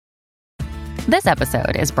This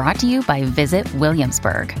episode is brought to you by Visit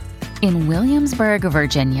Williamsburg. In Williamsburg,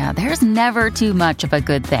 Virginia, there's never too much of a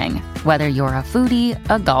good thing. Whether you're a foodie,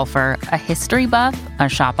 a golfer, a history buff, a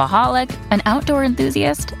shopaholic, an outdoor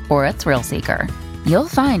enthusiast, or a thrill seeker, you'll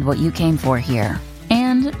find what you came for here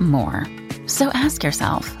and more. So ask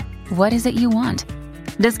yourself, what is it you want?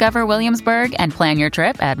 Discover Williamsburg and plan your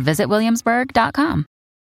trip at visitwilliamsburg.com.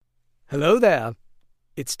 Hello there.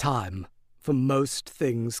 It's time for Most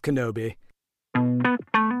Things Kenobi.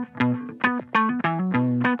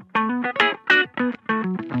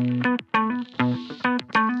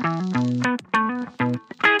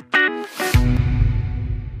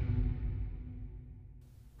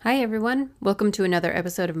 Hi everyone, welcome to another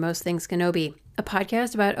episode of Most Things Kenobi, a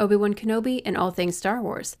podcast about Obi-Wan Kenobi and all things Star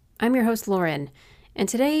Wars. I'm your host Lauren, and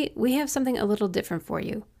today we have something a little different for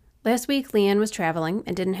you. Last week, Leanne was traveling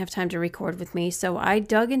and didn't have time to record with me, so I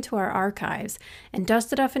dug into our archives and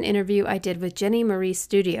dusted off an interview I did with Jenny Marie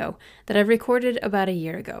Studio that I recorded about a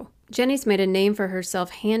year ago. Jenny's made a name for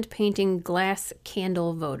herself hand-painting glass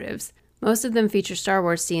candle votives. Most of them feature Star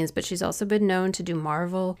Wars scenes, but she's also been known to do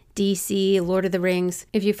Marvel, DC, Lord of the Rings.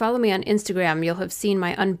 If you follow me on Instagram, you'll have seen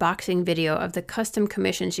my unboxing video of the custom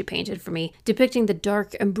commission she painted for me, depicting the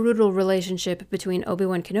dark and brutal relationship between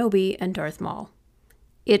Obi-Wan Kenobi and Darth Maul.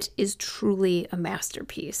 It is truly a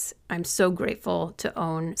masterpiece. I'm so grateful to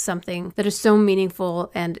own something that is so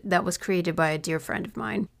meaningful and that was created by a dear friend of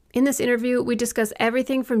mine. In this interview, we discuss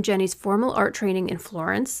everything from Jenny's formal art training in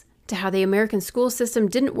Florence, to how the American school system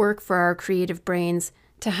didn't work for our creative brains,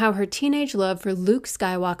 to how her teenage love for Luke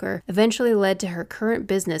Skywalker eventually led to her current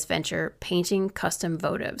business venture, painting custom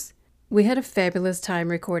votives. We had a fabulous time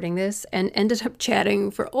recording this and ended up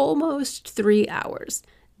chatting for almost 3 hours.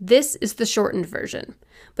 This is the shortened version,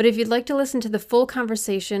 but if you'd like to listen to the full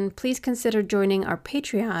conversation, please consider joining our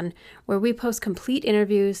Patreon, where we post complete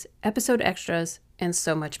interviews, episode extras, and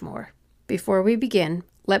so much more. Before we begin,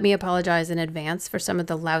 let me apologize in advance for some of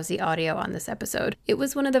the lousy audio on this episode. It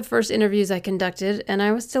was one of the first interviews I conducted, and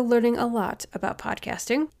I was still learning a lot about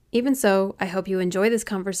podcasting. Even so, I hope you enjoy this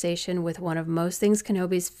conversation with one of Most Things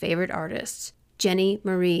Kenobi's favorite artists, Jenny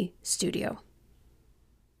Marie Studio.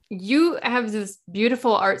 You have this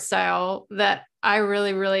beautiful art style that I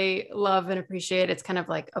really, really love and appreciate. It's kind of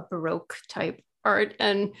like a Baroque type art,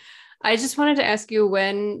 and I just wanted to ask you,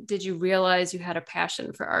 when did you realize you had a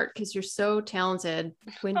passion for art? Because you're so talented.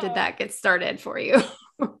 When did that get started for you?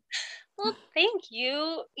 Well, thank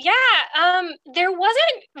you. Yeah, there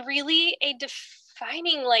wasn't really a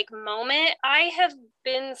defining moment. I have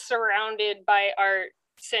been surrounded by art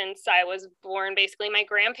since I was born. Basically, my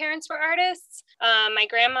grandparents were artists. My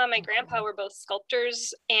grandma, my grandpa were both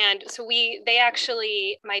sculptors. And so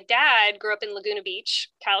my dad grew up in Laguna Beach,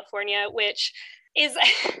 California, which is,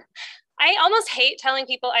 I almost hate telling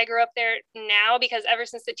people I grew up there now, because ever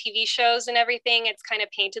since the TV shows and everything, it's kind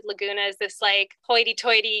of painted Laguna as this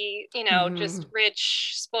hoity-toity, just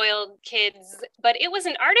rich, spoiled kids. But it was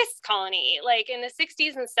an artist colony. In the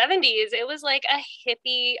 60s and 70s, it was like a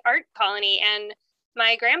hippie art colony. And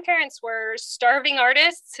my grandparents were starving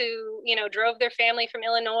artists who, drove their family from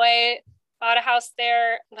Illinois, bought a house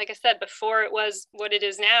there, like I said, before it was what it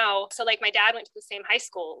is now. So my dad went to the same high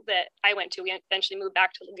school that I went to. We eventually moved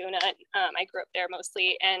back to Laguna. I grew up there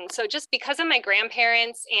mostly. And so just because of my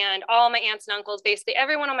grandparents and all my aunts and uncles, basically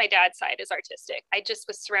everyone on my dad's side is artistic. I just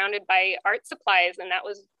was surrounded by art supplies, and that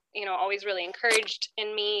was, always really encouraged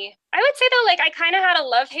in me. I would say though, I kind of had a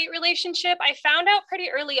love-hate relationship. I found out pretty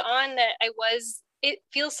early on that it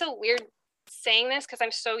feels so weird saying this because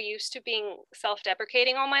I'm so used to being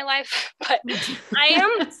self-deprecating all my life, but I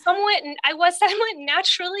was somewhat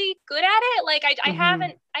naturally good at it. I had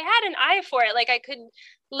an eye for it. I could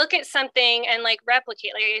look at something and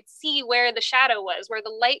replicate, I could see where the shadow was, where the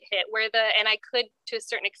light hit, and I could, to a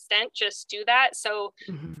certain extent, just do that. So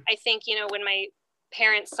I think, when my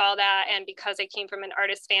parents saw that, and because I came from an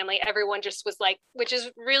artist family, everyone just was which is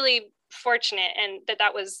really fortunate, and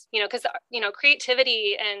that was, because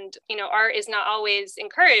creativity and art is not always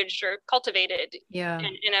encouraged or cultivated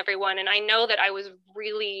in everyone. And I know that I was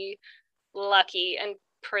really lucky and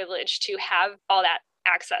privileged to have all that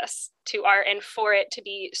access to art and for it to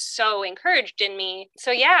be so encouraged in me.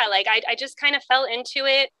 So yeah, I just kind of fell into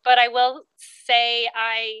it. But I will say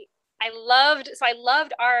I loved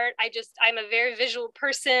art. I'm a very visual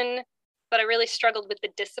person, but I really struggled with the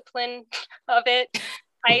discipline of it.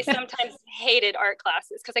 I sometimes hated art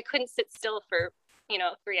classes because I couldn't sit still for,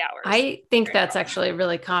 3 hours. I think that's actually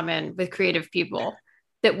really common with creative people,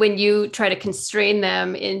 that when you try to constrain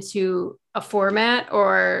them into a format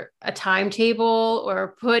or a timetable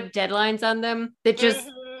or put deadlines on them, that just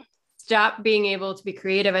stop being able to be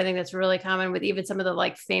creative. I think that's really common with even some of the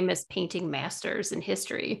like famous painting masters in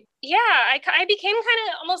history. Yeah, I became kind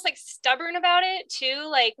of almost like stubborn about it too,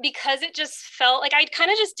 like because it just felt like I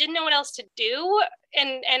kind of just didn't know what else to do.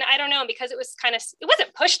 And I don't know, because it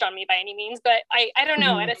wasn't pushed on me by any means, but I don't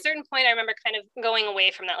know. At a certain point, I remember kind of going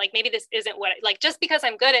away from that. Like, maybe this isn't like, just because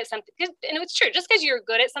I'm good at something, and it's true, just because you're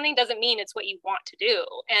good at something doesn't mean it's what you want to do.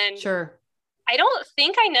 And sure. I don't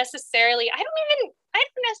think I don't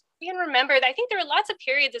even remember. I think there were lots of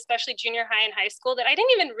periods, especially junior high and high school, that I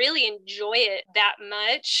didn't even really enjoy it that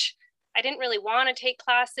much. I didn't really want to take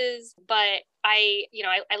classes, but I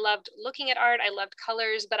loved looking at art. I loved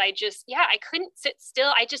colors, but I couldn't sit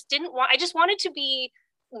still. I just wanted to be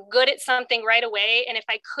good at something right away. And if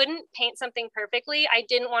I couldn't paint something perfectly, I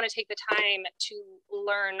didn't want to take the time to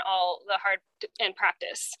learn all the hard and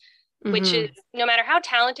practice, which is, no matter how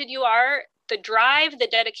talented you are, the drive, the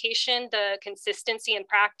dedication, the consistency and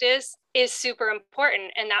practice is super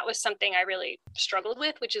important. And that was something I really struggled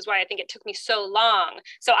with, which is why I think it took me so long.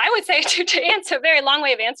 So I would say, to answer a very long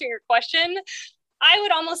way of answering your question, I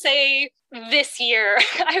would almost say this year,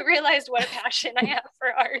 I realized what a passion I have for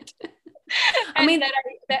art. And maybe everyone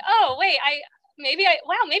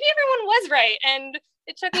was right. And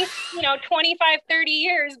it took me, 25, 30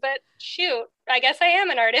 years, but shoot, I guess I am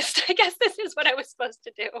an artist. I guess this is what I was supposed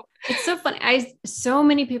to do. It's so funny. So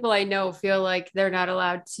many people I know feel like they're not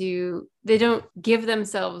allowed to, they don't give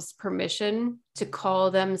themselves permission to call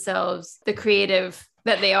themselves the creative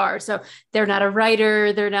that they are. So they're not a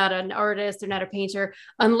writer, they're not an artist, they're not a painter,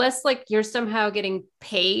 unless like you're somehow getting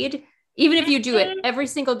paid. Even if you do it every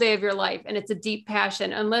single day of your life and it's a deep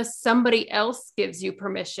passion, unless somebody else gives you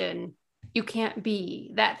permission, you can't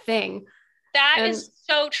be that thing. That is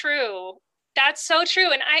so true. That's so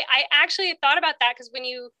true. And I actually thought about that, because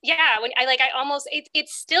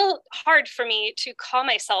it's still hard for me to call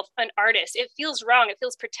myself an artist. It feels wrong. It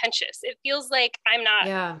feels pretentious. It feels like I'm not,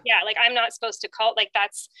 like I'm not supposed to call, like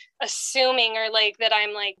that's assuming, or like that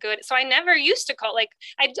I'm like good. So I never used to call, like,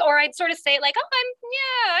 I'd sort of say like, oh,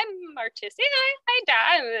 I'm artistic.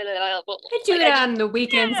 I do it on the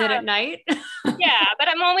weekends and at night. Yeah. But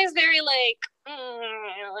I'm always very like,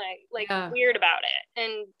 weird about it.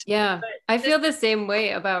 And I feel the same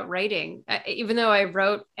way about writing, even though I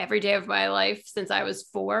wrote every day of my life since I was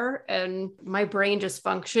 4, and my brain just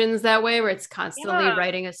functions that way, where it's constantly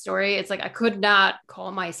writing a story. It's like I could not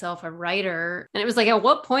call myself a writer, and it was like, at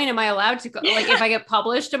what point am I allowed to like, if I get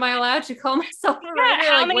published, am I allowed to call myself a writer?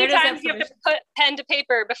 How many times do you have to put pen to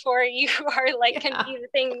paper before you are like can be the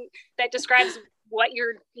thing that describes what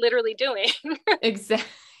you're literally doing?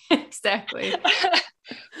 Exactly.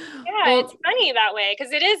 It's funny that way,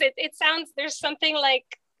 because it sounds, there's something like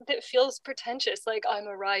that feels pretentious, like I'm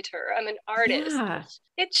a writer, I'm an artist.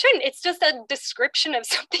 It shouldn't. It's just a description of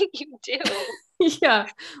something you do.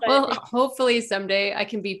 Well, hopefully someday I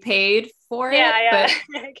can be paid for it. But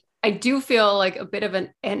I do feel like a bit of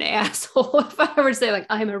an asshole if I were to say like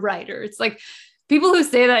I'm a writer. It's like, people who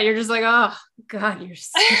say that, you're just like, oh God, you're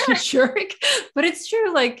such a jerk. But it's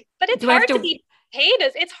true. Like, but it's hard to be paid.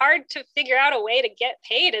 It's hard to figure out a way to get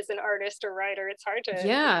paid as an artist or writer. It's hard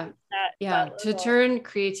to to turn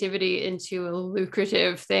creativity into a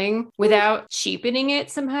lucrative thing without cheapening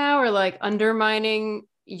it somehow, or like undermining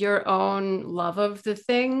your own love of the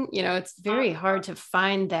thing. It's very hard to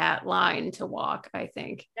find that line to walk, I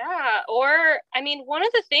think. Or I mean, one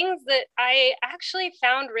of the things that I actually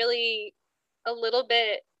found really a little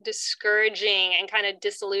bit discouraging and kind of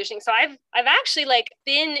disillusioning. So I've actually like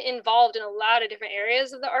been involved in a lot of different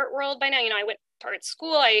areas of the art world by now. I went to art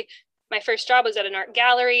school. My first job was at an art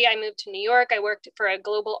gallery. I moved to New York. I worked for a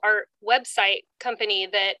global art website company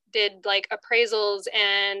that did like appraisals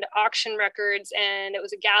and auction records, and it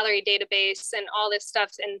was a gallery database and all this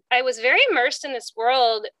stuff. And I was very immersed in this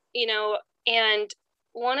world, and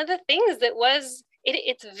one of the things that was,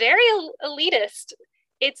 it's very elitist.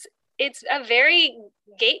 It's a very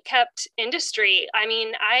gate-kept industry. I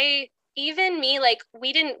mean, we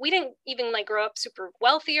didn't even like grow up super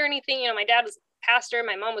wealthy or anything. My dad was a pastor,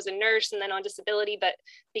 my mom was a nurse and then on disability, but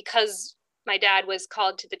because my dad was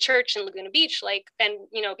called to the church in Laguna Beach,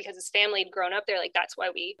 because his family had grown up there, like that's why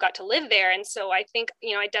we got to live there. And so I think,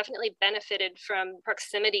 I definitely benefited from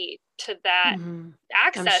proximity to that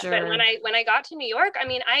access. Sure. But when I got to New York, I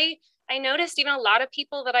mean, I noticed even a lot of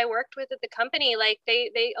people that I worked with at the company, like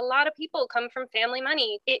a lot of people come from family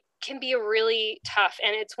money. It can be really tough.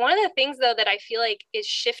 And it's one of the things though, that I feel like is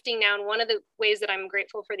shifting now. And one of the ways that I'm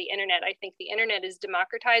grateful for the internet, I think the internet is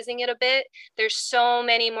democratizing it a bit. There's so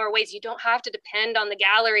many more ways. You don't have to depend on the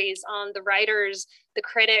galleries, on the writers, the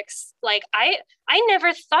critics. Like I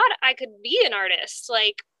never thought I could be an artist.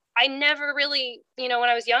 Like I never really, when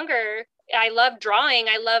I was younger, I loved drawing,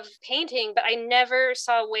 I love painting, but I never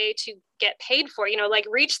saw a way to get paid for, like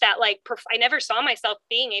reach that, like, I never saw myself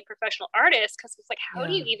being a professional artist, because it's like, how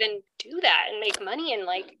do you even do that and make money and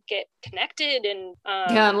like get connected? And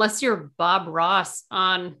unless you're Bob Ross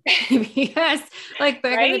on PBS, like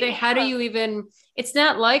back in the day, how do you even, it's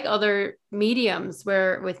not like other mediums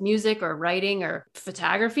where with music or writing or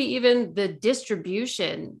photography, even the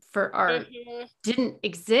distribution for art didn't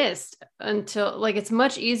exist until, like, it's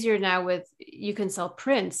much easier now with, you can sell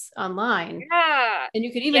prints online, and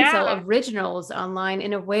you could even sell originals online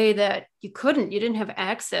in a way that you didn't have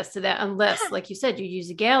access to that unless, like you said, you use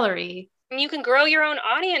a gallery. And you can grow your own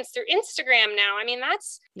audience through Instagram now. I mean,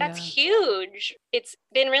 that's huge. It's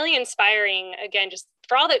been really inspiring, again, just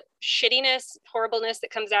for all the shittiness, horribleness that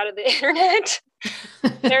comes out of the internet.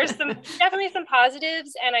 There's definitely some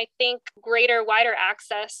positives, and I think greater, wider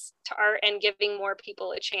access to art and giving more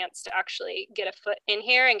people a chance to actually get a foot in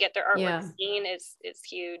here and get their artwork seen is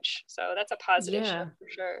huge. So that's a positive shift for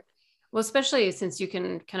sure. Well, especially since you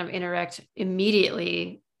can kind of interact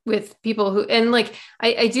immediately with people who, and like,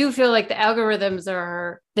 I do feel like the algorithms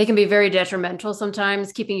they can be very detrimental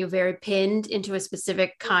sometimes, keeping you very pinned into a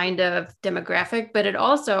specific kind of demographic, but it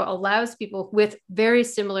also allows people with very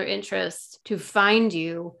similar interests to find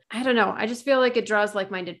you. I don't know. I just feel like it draws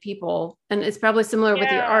like-minded people, and it's probably similar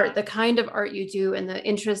with your art. The kind of art you do and the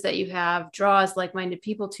interest that you have draws like-minded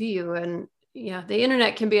people to you. And the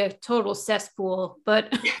internet can be a total cesspool,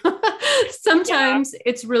 but sometimes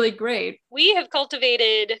it's really great. We have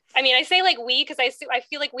cultivated, I mean, I say like we, because I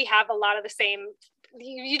feel like we have a lot of the same.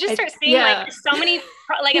 You just start seeing like so many,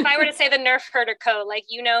 like if I were to say the Nerf Herder Co., like,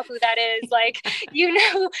 who that is, like,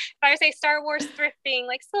 if I were to say Star Wars thrifting,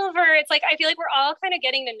 like Silver, it's like, I feel like we're all kind of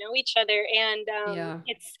getting to know each other. And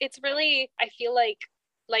it's really, I feel like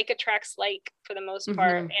attracts like for the most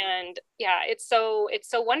part. And it's so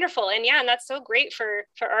wonderful. And and that's so great for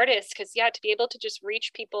artists, because to be able to just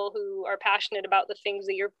reach people who are passionate about the things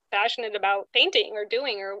that you're passionate about painting or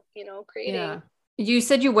doing or creating. You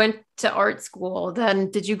said you went to art school.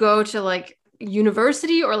 Then did you go to like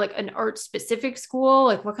university or like an art specific school?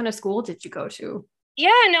 Like, what kind of school did you go to?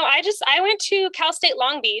 I went to Cal State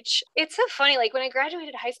Long Beach. It's so funny, like when I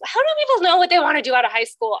graduated high school, how do people know what they want to do out of high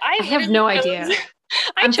school? I have no idea.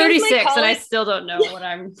 I'm 36 and I still don't know what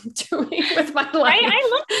I'm doing with my life. I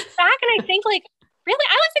look back and I think, like, really,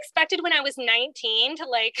 I was expected when I was 19 to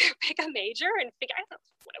like pick a major and figure out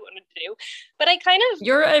what I wanted to do. But I kind of...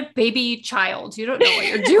 You're a baby child. You don't know what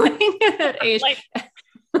you're doing at that age. Like,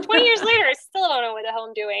 20 years later, I still don't know what the hell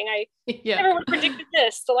I'm doing. I never would have predicted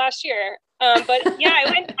this the last year. But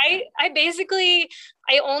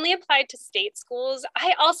I only applied to state schools.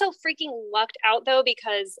 I also freaking lucked out though,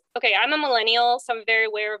 because, I'm a millennial, so I'm very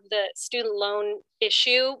aware of the student loan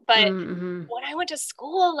issue. But when I went to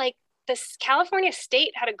school, like, this California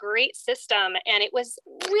state had a great system, and it was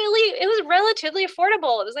relatively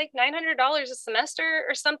affordable. It was like $900 a semester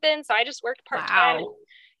or something. So I just worked part-time. Wow.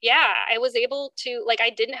 I was able to, like, I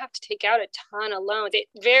didn't have to take out a ton of loans. It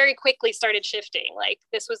very quickly started shifting. Like,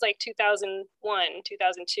 this was like 2001,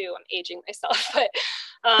 2002. I'm aging myself, but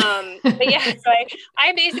so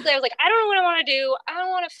I basically, I was like, I don't know what I want to do. I don't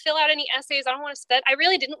want to fill out any essays. I don't want to spend, I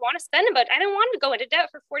really didn't want to spend them, but I didn't want to go into debt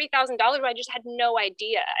for $40,000, but I just had no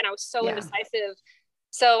idea. And I was so indecisive.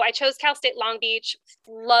 So I chose Cal State Long Beach,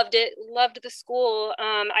 loved it, loved the school.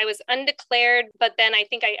 I was undeclared, but then I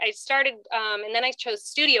think I started, and then I chose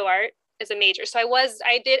studio art as a major. So I was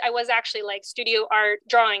actually like studio art,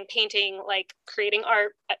 drawing, painting, like creating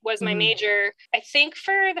art was my major. I think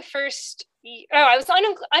for the first, I was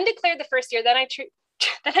undeclared the first year. Then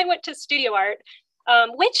I went to studio art.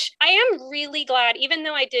 Which I am really glad, even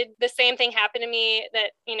though I did the same thing happen to me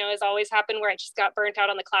that, has always happened, where I just got burnt out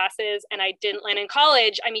on the classes and I didn't land in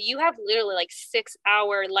college. I mean, you have literally like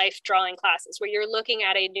 6-hour life drawing classes where you're looking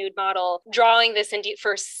at a nude model, drawing this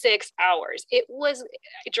for 6 hours. It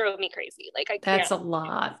drove me crazy. Like, that's a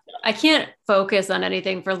lot. I can't focus on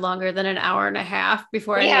anything for longer than an hour and a half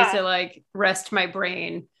before I need to like rest my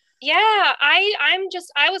brain. Yeah, I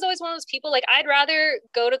was always one of those people, like, I'd rather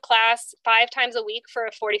go to class 5 times a week for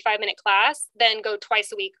a 45-minute class than go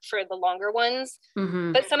twice a week for the longer ones.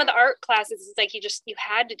 But some of the art classes, it's like you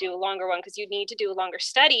had to do a longer one because you need to do a longer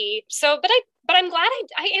study. So, but I'm glad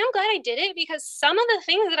I am glad I did it, because some of the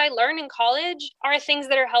things that I learned in college are things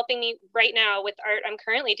that are helping me right now with art I'm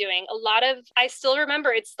currently doing. I still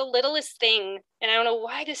remember, it's the littlest thing. And I don't know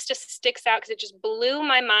why this just sticks out, because it just blew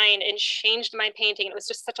my mind and changed my painting. It was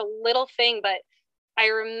just such a little thing, but I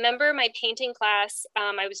remember my painting class.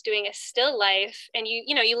 I was doing a still life, and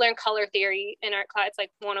you learn color theory in art class. It's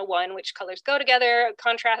like 101, which colors go together,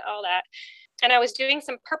 contrast, all that. And I was doing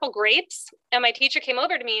some purple grapes, and my teacher came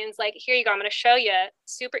over to me and was like, here you go, I'm going to show you,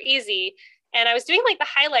 super easy. And I was doing like the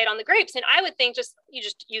highlight on the grapes, and I would think you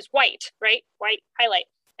just use white, right? White highlight.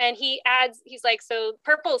 And he's like, so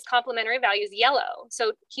purple's complementary value is yellow.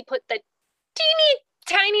 So he put the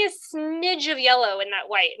tiniest smidge of yellow in that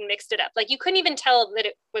white and mixed it up. Like you couldn't even tell that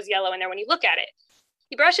it was yellow in there when you look at it.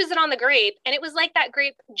 He brushes it on the grape, and it was like that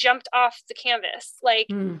grape jumped off the canvas. Like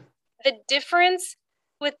the difference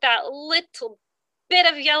with that little bit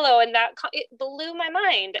of yellow and it blew my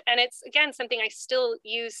mind. And it's, again, something I still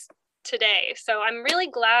use today. So I'm really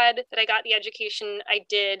glad that I got the education I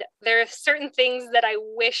did. There are certain things that I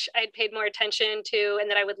wish I'd paid more attention to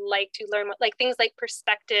and that I would like to learn, like things like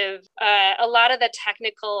perspective, a lot of the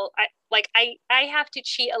technical, I have to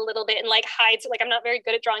cheat a little bit and like hide. So like, I'm not very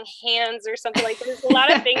good at drawing hands or something like that. There's a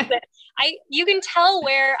lot of things that you can tell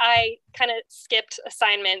where I kind of skipped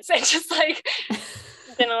assignments and just like,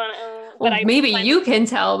 didn't want to, well, maybe you can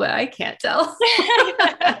tell, but I can't tell.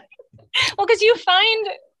 Well, because you find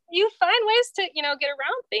ways to, get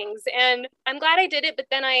around things, and I'm glad I did it. But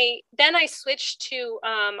then I switched to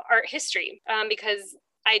art history because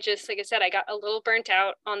I just, like I said, I got a little burnt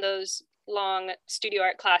out on those long studio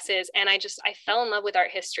art classes, and I fell in love with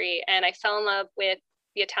art history, and I fell in love with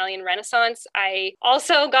the Italian Renaissance. I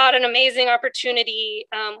also got an amazing opportunity,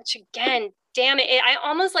 which again, damn it, I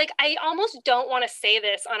almost don't want to say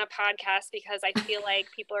this on a podcast because I feel like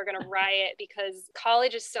people are going to riot because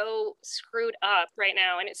college is so screwed up right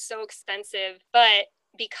now and it's so expensive. But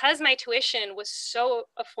because my tuition was so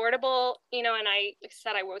affordable, and I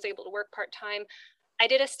said I was able to work part-time, I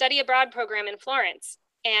did a study abroad program in Florence.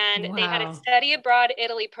 And Wow. They had a study abroad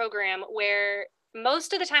Italy program where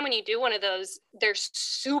most of the time when you do one of those, they're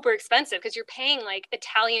super expensive because you're paying like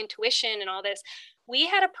Italian tuition and all this. We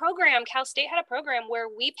had a program, Cal State had a program where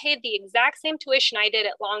we paid the exact same tuition I did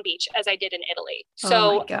at Long Beach as I did in Italy.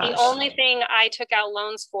 So the only thing I took out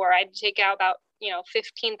loans for, I'd take out about,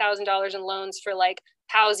 $15,000 in loans for like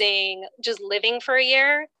housing, just living for a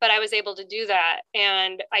year. But I was able to do that.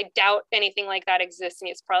 And I doubt anything like that exists. And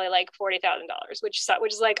it's probably like $40,000, which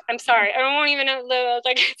is like, I'm sorry, I won't even know.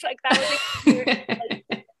 Like, it's like, that was a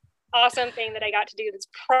huge, awesome thing that I got to do that's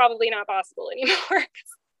probably not possible anymore.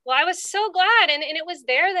 Well, I was so glad. And it was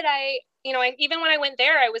there that even when I went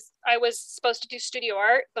there, I was supposed to do studio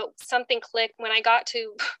art, but something clicked when I got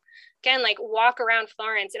to, again, like walk around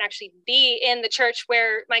Florence and actually be in the church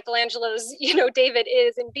where Michelangelo's, David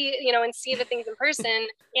is, and be, and see the things in person.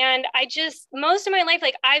 And I just, most of my life,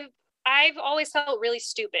 like I've always felt really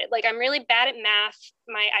stupid. Like I'm really bad at math.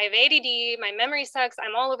 I have ADD, my memory sucks.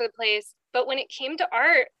 I'm all over the place. But when it came to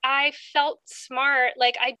art, I felt smart.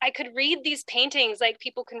 Like I could read these paintings like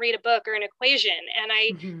people can read a book or an equation.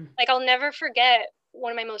 And I'll never forget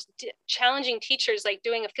one of my most challenging teachers, like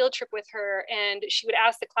doing a field trip with her. And she would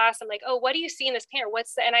ask the class, I'm like, oh, what do you see in this painter?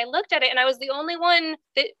 And I looked at it and I was the only one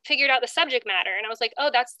that figured out the subject matter. And I was like,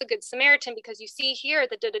 oh, that's the Good Samaritan, because you see here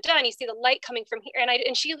the da-da-da, and you see the light coming from here.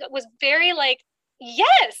 And she was very like,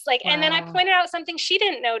 yes, like, wow. And then I pointed out something she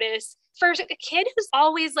didn't notice. For a kid who's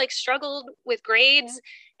always like struggled with grades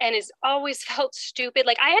and has always felt stupid,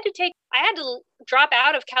 like I had to drop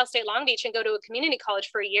out of Cal State Long Beach and go to a community college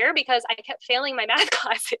for a year because I kept failing my math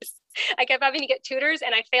classes. I kept having to get tutors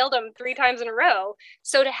and I failed them 3 times in a row.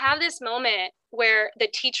 So to have this moment where the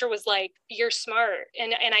teacher was like, you're smart,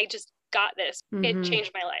 and I just got this, it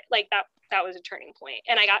changed my life. Like that was a turning point.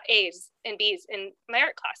 And I got A's and B's in my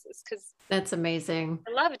art classes because that's amazing.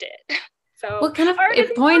 I loved it. So well,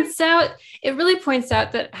 it really points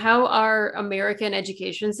out that how our American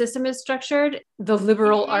education system is structured, the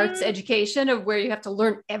liberal arts education of where you have to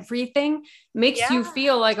learn everything makes you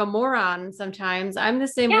feel like a moron sometimes. I'm the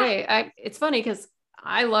same way. It's funny because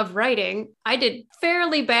I love writing. I did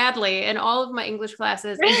fairly badly in all of my English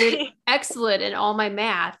classes and did excellent in all my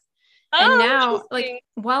math. And now, like,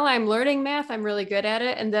 while I'm learning math, I'm really good at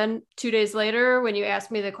it. And then 2 days later, when you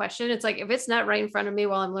ask me the question, it's like, if it's not right in front of me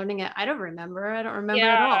while I'm learning it, I don't remember at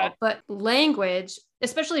all. But language,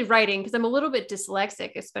 especially writing, because I'm a little bit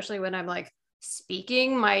dyslexic, especially when I'm like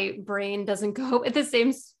speaking, my brain doesn't go at the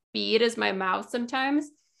same speed as my mouth sometimes.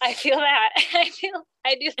 I feel that.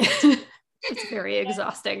 I do that. It's very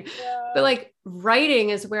exhausting, but like writing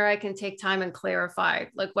is where I can take time and clarify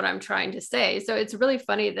like what I'm trying to say. So it's really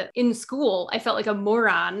funny that in school, I felt like a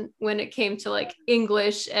moron when it came to like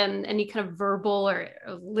English and any kind of verbal or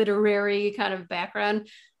literary kind of background.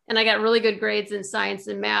 And I got really good grades in science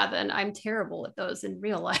and math, and I'm terrible at those in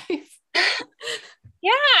real life.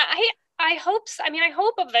 Yeah. I hope so. I mean, I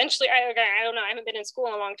hope eventually, I don't know, I haven't been in school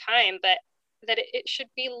in a long time, but that it should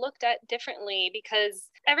be looked at differently because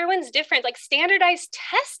everyone's different. Like standardized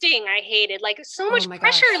testing, I hated, like so much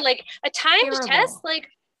pressure, gosh. like a timed test, like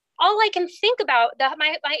all I can think about, that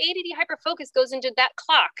my ADD hyperfocus goes into that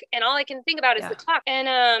clock, and all I can think about is the clock. And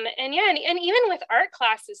even with art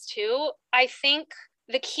classes too, I think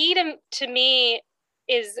the key to me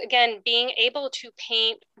is, again, being able to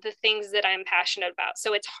paint the things that I'm passionate about.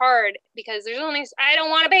 So it's hard because I don't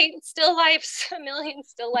want to paint still lifes, a million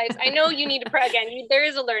still lifes. I know you need to, there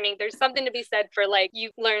is a learning, there's something to be said for like, you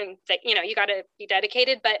learn that, you got to be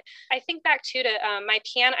dedicated. But I think back too to my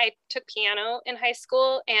piano, I took piano in high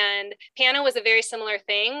school, and piano was a very similar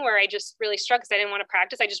thing where I just really struggled because I didn't want to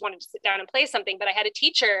practice. I just wanted to sit down and play something. But I had a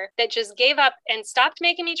teacher that just gave up and stopped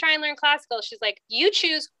making me try and learn classical. She's like, you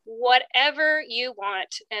choose whatever you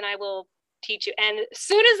want and I will teach you. And as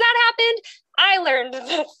soon as that happened, I learned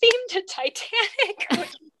the theme to Titanic,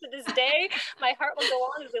 which to this day, my heart will go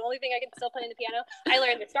on, is the only thing I can still play on the piano. I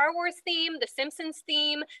learned the Star Wars theme, the Simpsons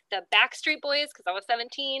theme, the Backstreet Boys, because I was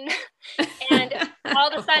 17. And all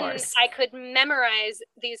of a sudden, I could memorize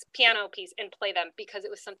these piano pieces and play them because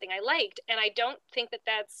it was something I liked. And I don't think that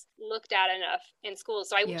that's looked at enough in schools.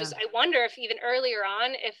 So I wonder if even earlier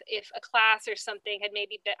on, if a class or something had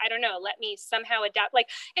maybe, I don't know, let me somehow adapt, like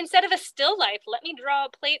instead of a still life, let me draw a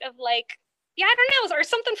plate of like, I don't know, or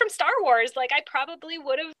something from Star Wars. Like I probably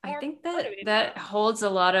would have. I think that holds a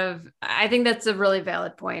lot of, I think that's a really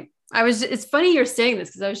valid point. It's funny you're saying this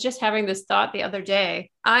because I was just having this thought the other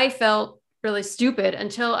day. I felt really stupid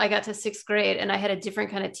until I got to 6th grade and I had a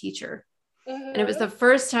different kind of teacher. Mm-hmm. And it was the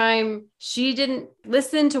first time she didn't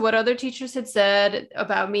listen to what other teachers had said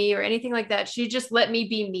about me or anything like that. She just let me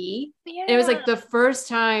be me. Yeah. And it was like the first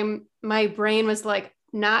time my brain was like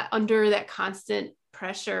not under that constant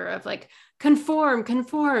pressure of like, conform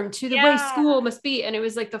to the way school must be. And it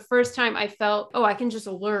was like the first time I felt, I can just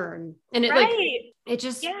learn. And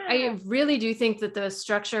I really do think that the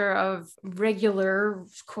structure of regular,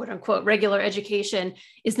 quote unquote, regular education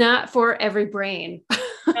is not for every brain.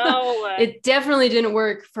 No. It definitely didn't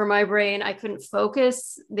work for my brain. I couldn't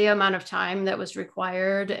focus the amount of time that was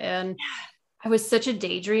required. And I was such a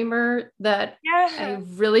daydreamer that I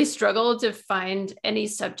really struggled to find any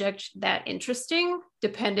subject that interesting,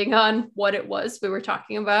 depending on what it was we were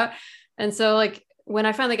talking about. And so like when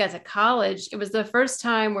I finally got to college, it was the first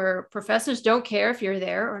time where professors don't care if you're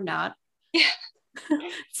there or not. Yeah.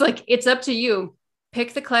 It's like, it's up to you.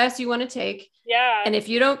 Pick the class you want to take. Yeah. And if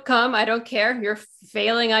you don't come, I don't care. You're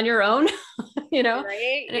failing on your own,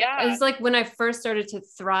 Right. Yeah. It was like when I first started to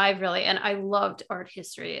thrive really. And I loved art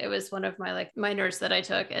history. It was one of my minors that I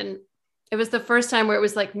took. And it was the first time where it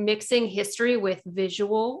was like mixing history with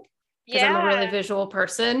visual, because I'm a really visual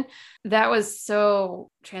person. That was so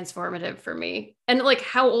transformative for me. And like,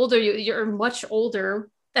 how old are you? You're much older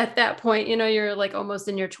at that point, you're like almost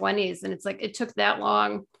in your 20s. And it's like, it took that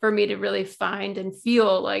long for me to really find and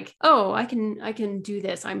feel like, I can do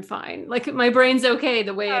this. I'm fine. Like my brain's okay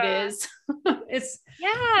the way it is.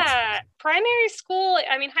 Primary school,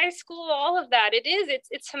 high school, all of that.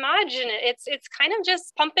 It's homogenous. It's kind of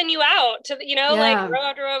just pumping you out to, like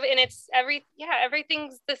and it's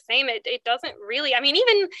everything's the same. It doesn't really,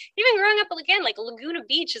 even growing up again, like Laguna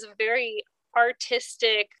Beach is a very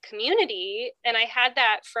artistic community, and I had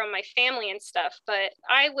that from my family and stuff, but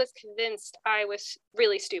I was convinced I was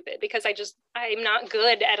really stupid because I'm not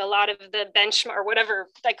good at a lot of the benchmark or whatever.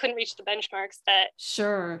 I couldn't reach the benchmarks that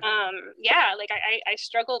I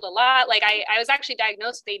struggled a lot. Like I was actually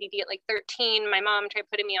diagnosed with ADD at like 13. My mom tried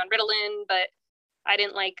putting me on Ritalin, but I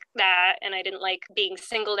didn't like that, and I didn't like being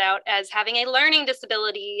singled out as having a learning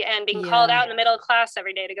disability and being called out in the middle of class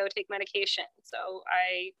every day to go take medication. So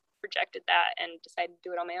I rejected that and decided to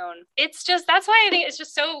do it on my own. That's why I think it's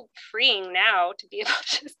just so freeing now to be able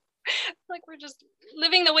to just like, we're just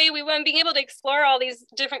living the way we want, being able to explore all these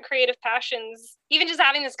different creative passions. Even just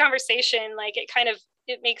having this conversation, like it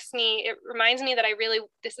reminds me that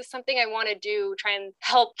this is something I want to do, try and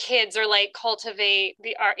help kids or like cultivate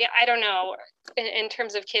the art. I don't know, in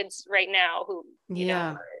terms of kids right now who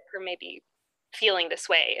are maybe feeling this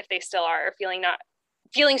way, if they still are,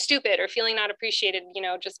 feeling stupid or feeling not appreciated,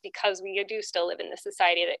 just because we do still live in this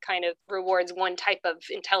society that kind of rewards one type of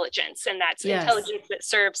intelligence, and that's intelligence that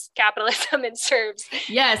serves capitalism and serves.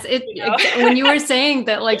 Yes. When you were saying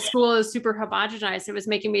that like school is super homogenized, it was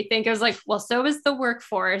making me think, I was like, well, so is the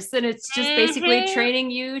workforce. And it's just basically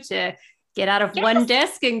training you to get out of one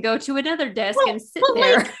desk and go to another desk and sit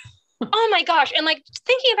there. Like, oh my gosh. And like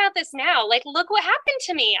thinking about this now, like, look what happened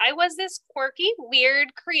to me. I was this quirky,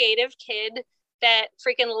 weird, creative kid that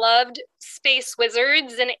freaking loved space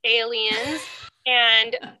wizards and aliens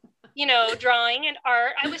and, you know, drawing and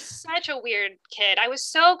art. I was such a weird kid. I was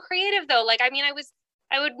so creative though. Like, I mean, I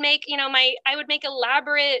would make, you know, I would make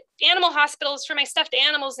elaborate animal hospitals for my stuffed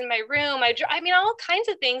animals in my room. I mean, all kinds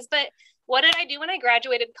of things. But what did I do when I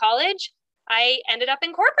graduated college? I ended up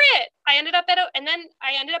in corporate. And then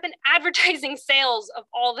I ended up in advertising sales of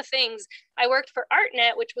all the things. I worked for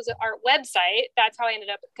ArtNet, which was an art website. That's how I ended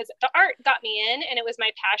up, because the art got me in and it was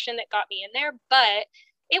my passion that got me in there. But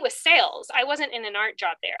it was sales. I wasn't in an art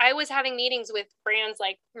job there. I was having meetings with brands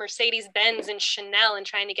like Mercedes-Benz and Chanel and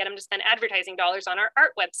trying to get them to spend advertising dollars on our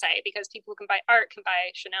art website, because people who can buy art can buy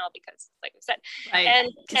Chanel, because like I said, right.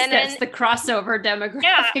 And that's the crossover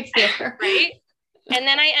demographic there. Right. And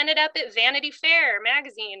then I ended up at Vanity Fair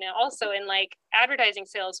magazine, also in like advertising,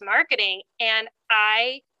 sales, marketing. And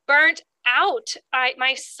I burnt out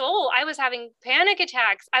my soul. I was having panic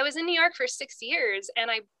attacks. I was in New York for 6 years and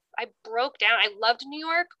I broke down. I loved New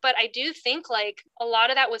York, but I do think like a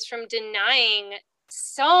lot of that was from denying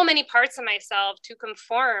so many parts of myself to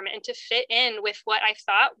conform and to fit in with what I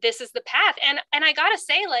thought this is the path. And I gotta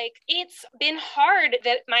say, like, it's been hard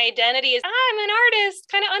that my identity is, I'm an artist,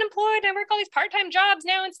 kind of unemployed. I work all these part-time jobs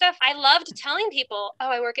now and stuff. I loved telling people, oh,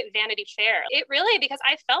 I work at Vanity Fair. It really, because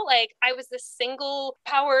I felt like I was this single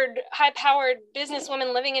powered, high-powered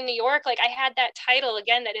businesswoman living in New York. Like I had that title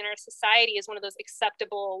again, that in our society is one of those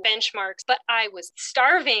acceptable benchmarks, but I was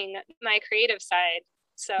starving my creative side.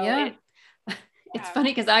 So yeah. It's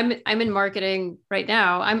funny because I'm in marketing right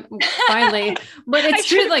now. I'm finally, but it's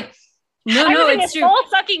true. Like, no, it's true.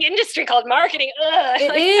 Soul-sucking industry called marketing. Ugh.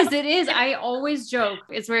 It is. I always joke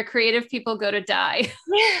it's where creative people go to die.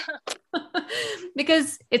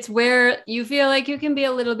 Because it's where you feel like you can be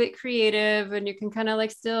a little bit creative and you can kind of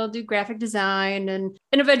like still do graphic design and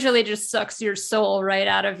eventually it just sucks your soul right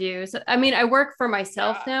out of you. So, I mean, I work for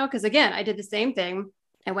myself now because again, I did the same thing.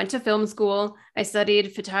 I went to film school. I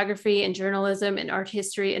studied photography and journalism and art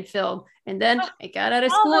history and film. And then I got out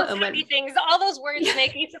of school and went things. All those words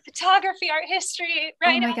make me photography, art history,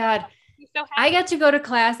 right? Oh my God. So I got to go to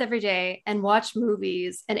class every day and watch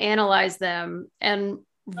movies and analyze them and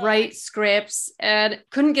write scripts, and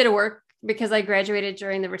couldn't get to work because I graduated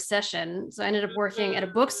during the recession. So I ended up working at a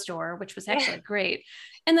bookstore, which was actually great.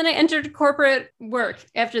 And then I entered corporate work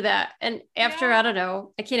after that. And after, I don't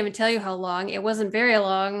know, I can't even tell you how long. It wasn't very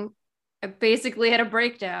long. I basically had a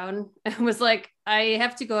breakdown and was like, I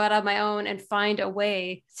have to go out on my own and find a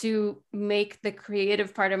way to make the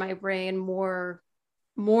creative part of my brain more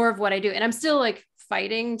of what I do. And I'm still like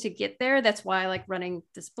fighting to get there. That's why I like running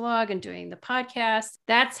this blog and doing the podcast.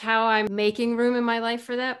 That's how I'm making room in my life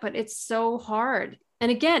for that. But it's so hard. And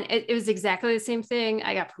again, it was exactly the same thing.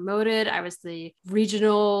 I got promoted. I was the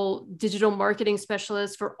regional digital marketing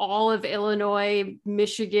specialist for all of Illinois,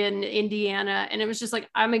 Michigan, Indiana. And it was just like,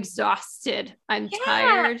 I'm exhausted. I'm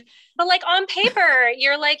tired. But like on paper,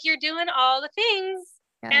 you're doing all the things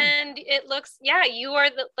and it looks, you are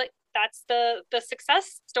that's the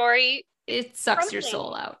success story. It sucks your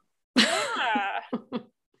soul out. Yeah.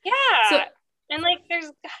 So, and like, there's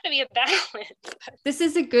gotta be a balance. This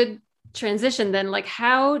is a good transition then. Like,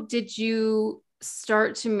 how did you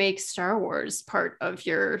start to make Star Wars part of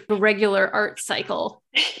your regular art cycle?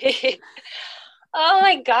 Oh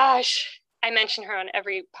my gosh. I mention her on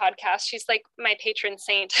every podcast. She's like my patron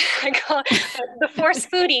saint. I call her the Force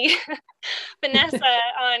foodie. Vanessa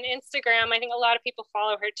on Instagram. I think a lot of people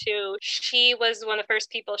follow her too. She was one of the first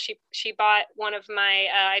people. She bought one of my,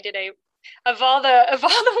 I did of all the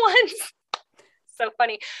ones. So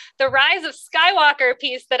funny. The Rise of Skywalker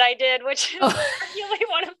piece that I did, which is really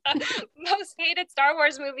one of the most hated Star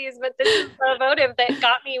Wars movies, but this is the votive that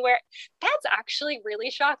got me where that's actually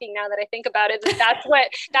really shocking now that I think about it.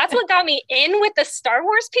 That's what got me in with the Star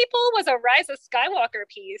Wars people was a Rise of Skywalker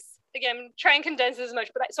piece. Again, try and condense as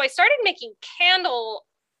much, but so I started making candle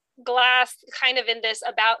glass kind of in this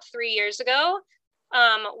about 3 years ago.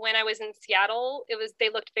 When I was in Seattle, they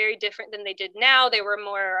looked very different than they did now. They were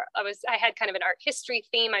more, I had kind of an art history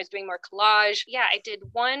theme. I was doing more collage. Yeah, I did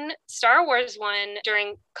one Star Wars one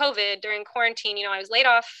during COVID, during quarantine. You know, I was laid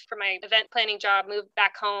off from my event planning job, moved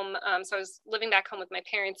back home. So I was living back home with my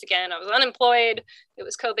parents again. I was unemployed. It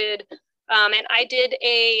was COVID. And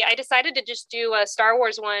I decided to just do a Star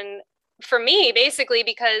Wars one for me, basically,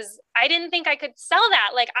 because I didn't think I could sell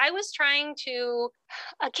that. Like I was trying to,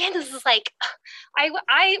 again, this is like,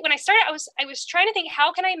 when I started, I was trying to think,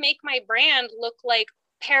 how can I make my brand look like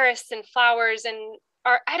Paris and flowers and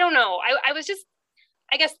art? I don't know.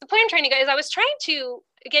 I guess the point I'm trying to get is I was trying to,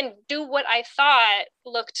 again, do what I thought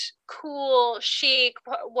looked cool, chic,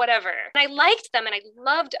 whatever. And I liked them and I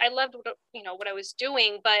loved what, what I was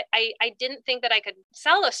doing, but I didn't think that I could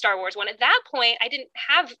sell a Star Wars one. At that point, I didn't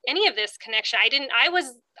have any of this connection. I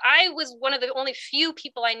was one of the only few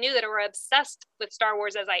people I knew that were obsessed with Star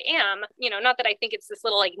Wars as I am. Not that I think it's this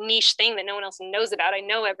little like niche thing that no one else knows about. I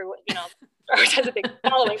know everyone, Star Wars has a big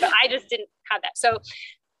following, but I just didn't have that. So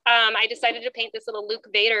I decided to paint this little Luke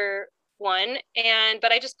Vader one,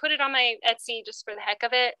 but I just put it on my Etsy just for the heck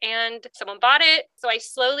of it, and someone bought it. So I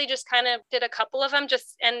slowly just kind of did a couple of them,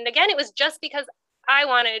 and again, it was just because I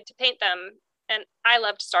wanted to paint them, and I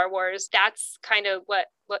loved Star Wars. That's kind of what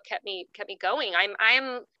kept me going.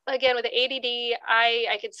 I'm again, with the ADD,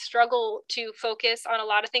 I could struggle to focus on a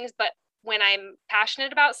lot of things, but when I'm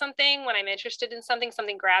passionate about something, when I'm interested in something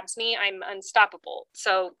grabs me, I'm unstoppable.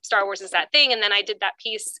 So Star Wars is that thing. And then I did that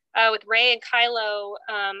piece with Rey and Kylo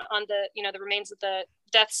on the remains of the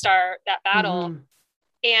Death Star, that battle. Mm-hmm.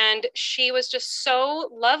 And she was just so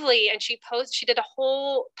lovely. And she did a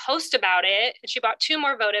whole post about it. And she bought 2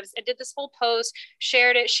 more votives and did this whole post,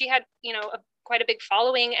 shared it. She had, quite a big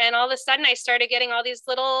following. And all of a sudden I started getting all these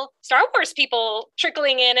little Star Wars people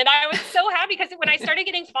trickling in. And I was so happy because when I started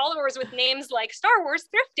getting followers with names like Star Wars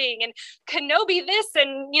Thrifting and Kenobi this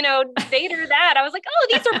and, Vader that, I was like, oh,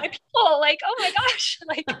 these are my people. Like, oh my gosh.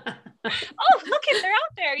 Like, oh, look it, they're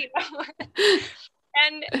out there,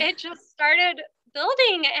 And it just started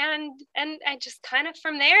building and I just kind of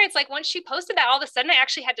from there, it's like once she posted that, all of a sudden I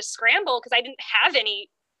actually had to scramble because I didn't have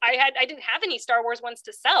any Star Wars ones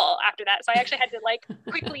to sell after that. So I actually had to like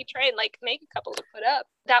quickly try and like make a couple to put up.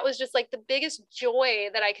 That was just like the biggest joy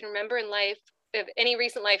that I can remember in life, of any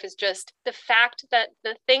recent life, is just the fact that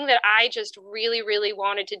the thing that I just really, really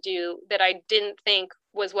wanted to do that I didn't think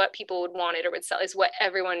was what people would want it or would sell is what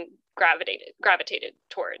everyone gravitated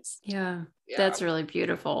towards. Yeah, that's really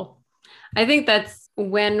beautiful. I think that's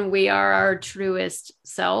when we are our truest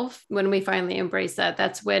self, when we finally embrace that.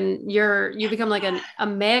 That's when you become like a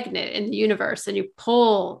magnet in the universe, and you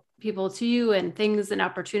pull people to you and things and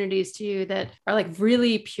opportunities to you that are like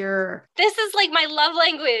really pure. This is like my love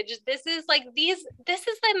language. This is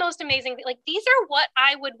the most amazing thing. Like, these are what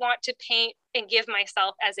I would want to paint and give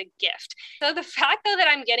myself as a gift. So the fact though that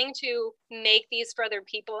I'm getting to make these for other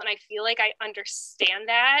people, and I feel like I understand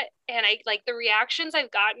that, and I like the reactions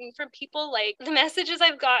I've gotten from people, like the messages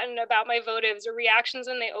I've gotten about my votives or reactions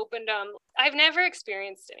when they opened them. I've never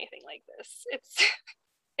experienced anything like this.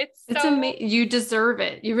 It's amazing. You deserve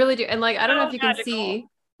it. You really do. And like, I don't know if you can see,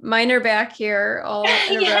 mine are back here all in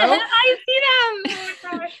a row. I see them. Oh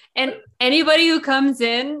my gosh. And anybody who comes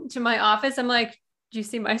in to my office, I'm like, do you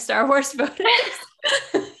see my Star Wars photos?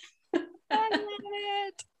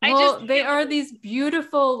 They are these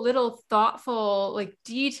beautiful little thoughtful, like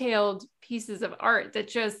detailed pieces of art that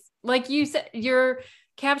just, like you said, you're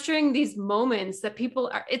capturing these moments that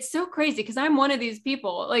people are, it's so crazy because I'm one of these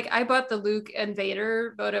people. Like, I bought the Luke and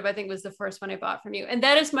Vader votive, I think was the first one I bought from you. And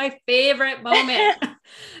that is my favorite moment.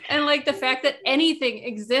 And like the fact that anything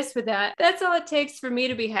exists with that's all it takes for me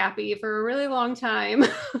to be happy for a really long time.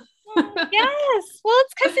 Yes. Well,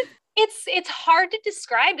 it's because it's hard to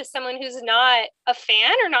describe to someone who's not a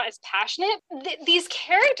fan or not as passionate. These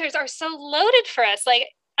characters are so loaded for us. Like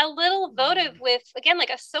a little votive with, again, like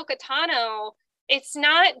Ahsoka Tano. It's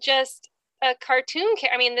not just a cartoon character.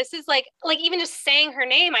 I mean, this is like even just saying her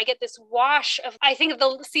name, I get this wash of, I think of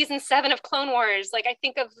the season 7 of Clone Wars. Like, I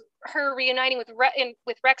think of her reuniting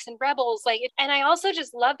with Rex and Rebels. Like, and I also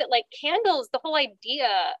just love that, like, candles, the whole idea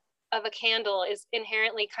of a candle is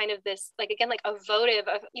inherently kind of this, like, again, like a votive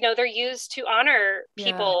of, they're used to honor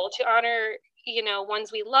people, to honor,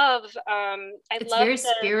 ones we love. It's very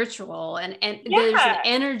spiritual and there's an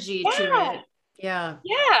energy to it. Yeah.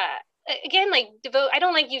 Yeah. Again, like I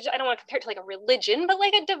don't want to compare it to like a religion, but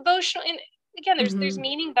like a devotional, and again, there's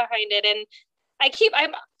meaning behind it. And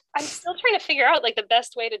I'm still trying to figure out like the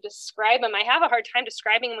best way to describe them. I have a hard time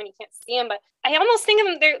describing them when you can't see them, but I almost think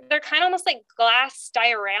of them, they're kind of almost like glass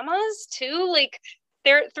dioramas too. Like,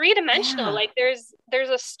 they're 3-dimensional. Yeah. Like there's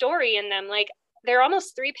a story in them. Like, they're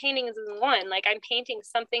almost 3 paintings in one. Like, I'm painting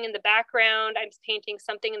something in the background, I'm painting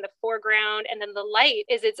something in the foreground, and then the light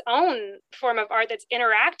is its own form of art that's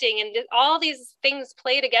interacting, and all these things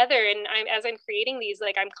play together. And as I'm creating these,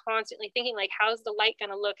 like, I'm constantly thinking, like, how's the light going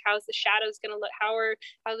to look? How's the shadows going to look? How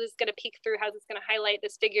is this going to peek through? How's this going to highlight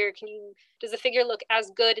this figure? Does the figure look as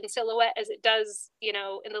good in silhouette as it does, in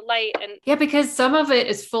the light? And yeah, because some of it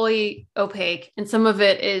is fully opaque and some of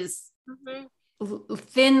it is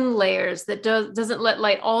thin layers that doesn't let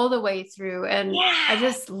light all the way through. And I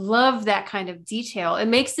just love that kind of detail. It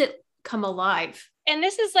makes it come alive. And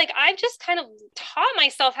this is like, I've just kind of taught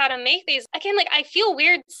myself how to make these. Again, like, I feel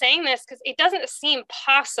weird saying this because it doesn't seem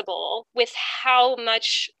possible with how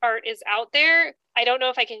much art is out there. I don't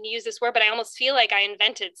know if I can use this word, but I almost feel like I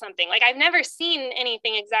invented something. Like, I've never seen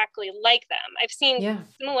anything exactly like them. I've seen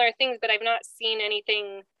similar things, but I've not seen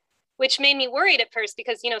anything, which made me worried at first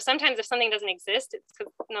because, sometimes if something doesn't exist, it's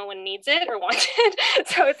because no one needs it or wants it.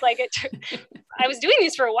 So it's like, I was doing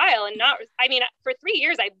these for a while and for 3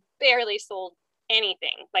 years, I barely sold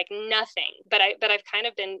anything, like nothing, but I've kind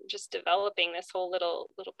of been just developing this whole little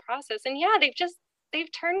process, and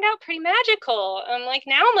they've turned out pretty magical. Now I'm like,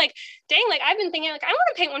 dang, like I've been thinking like I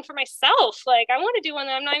want to paint one for myself. Like I want to do one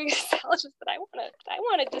that I'm not even gonna sell, just that I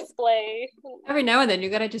want to display. Every now and then you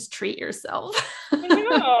gotta just treat yourself. I know,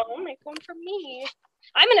 I'll make one for me.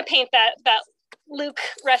 I'm gonna paint that Luke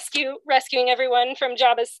rescuing everyone from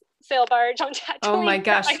Jabba's sail barge on Tatooine. Oh my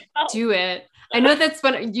gosh, do it. I know that's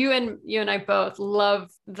what you and I both love,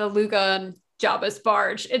 the Luke on Jabba's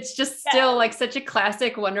barge. It's just still like such a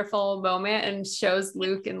classic, wonderful moment, and shows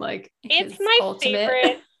Luke in like it's my ultimate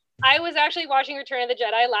favorite. I was actually watching Return of the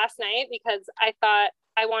Jedi last night because I thought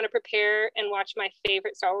I want to prepare and watch my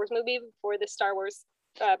favorite Star Wars movie before this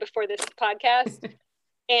podcast.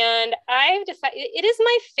 And I've decided it is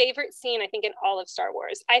my favorite scene, I think, in all of Star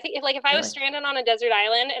Wars. I think if I was stranded on a desert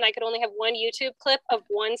island and I could only have one YouTube clip of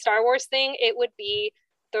one Star Wars thing, it would be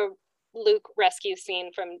the Luke rescue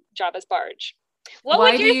scene from Jabba's barge.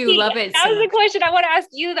 Why do you love it? That was the question I want to ask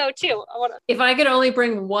you though too. If I could only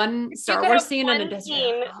bring one Star Wars scene on a desert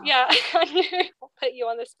island, I'll put you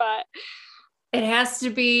on the spot. It has to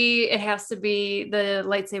be the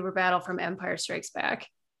lightsaber battle from Empire Strikes Back.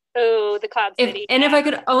 Oh, the Cloud City. If I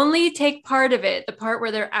could only take part of it, the part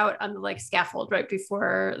where they're out on the like scaffold right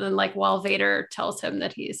before, then like while Vader tells him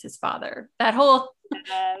that he's his father, that whole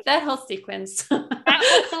sequence.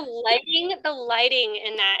 the lighting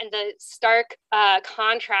in that, and the stark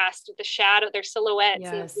contrast with the shadow, their silhouettes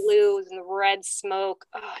and the blues and the red smoke.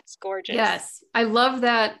 Oh, it's gorgeous. Yes, I love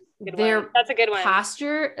that. That's a good one.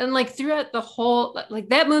 Posture, and like throughout the whole, like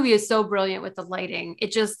that movie is so brilliant with the lighting.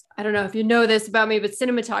 It just, I don't know if you know this about me, but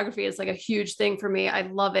cinematography is like a huge thing for me. I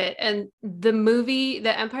love it. And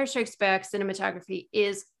the Empire Strikes Back cinematography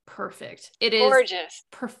is perfect. It is gorgeous,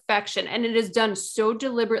 perfection, and it is done so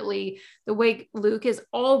deliberately. The way Luke is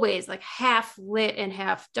always like half lit and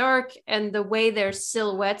half dark, and the way their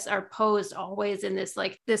silhouettes are posed always in this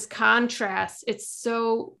contrast. It's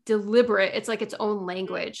so deliberate. It's like its own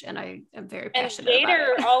language, and I am very passionate and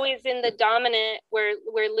Vader about it. Always in the dominant, where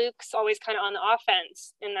Luke's always kind of on the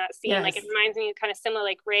offense in that scene. Yes. Like it reminds me of kind of similar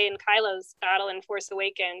like Rey and Kylo's battle in Force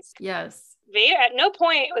Awakens. Yes. Vader, at no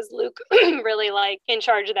point was Luke really like in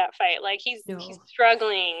charge of that fight. Like he's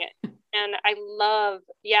struggling, and I love,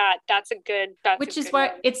 which is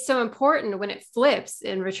why it's so important when it flips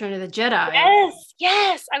in Return of the Jedi.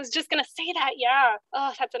 Yes, I was just gonna say that. Yeah.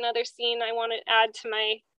 Oh, that's another scene I want to add to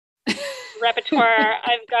my repertoire.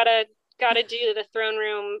 I've gotta do the throne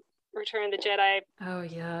room Return of the Jedi. Oh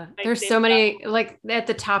yeah, there's so many, like at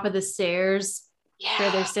the top of the stairs.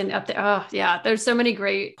 Yeah, they're sitting up there. Oh, yeah. There's so many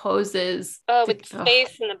great poses. Oh, with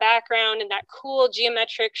space in the background and that cool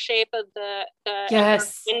geometric shape of the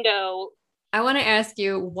window. I want to ask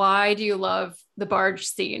you, why do you love the barge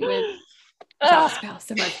scene with Jabba's palace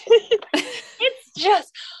so much? It's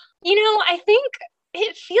just, I think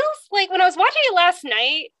it feels like when I was watching it last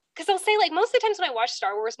night, because I'll say like most of the times when I watch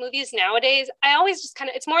Star Wars movies nowadays, I always just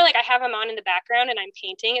it's more like I have them on in the background and I'm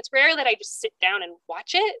painting. It's rare that I just sit down and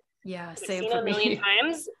watch it. Yeah, same for me. 1,000,000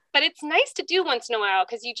 times, but it's nice to do once in a while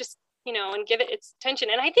because you just, and give it its attention.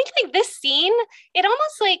 And I think like this scene, it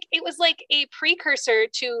almost like it was like a precursor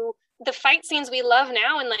to the fight scenes we love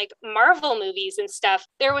now in like Marvel movies and stuff.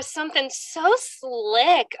 There was something so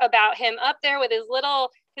slick about him up there with his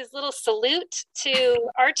little salute to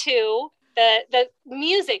R2, the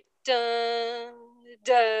music, dun,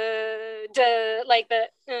 duh, duh, like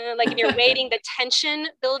like if you're waiting, the tension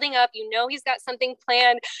building up, he's got something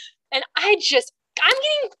planned, and I'm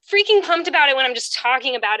getting freaking pumped about it when I'm just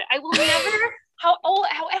talking about it. I will never,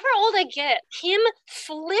 however old I get, him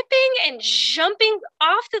flipping and jumping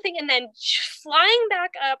off the thing and then flying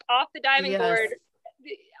back up off the diving board,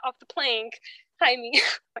 off the plank. I mean,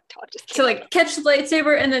 my dog just to like catch the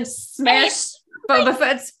lightsaber and then smash Boba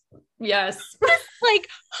Fett's. Yes. like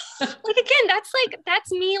again,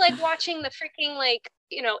 that's me like watching the freaking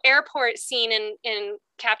airport scene in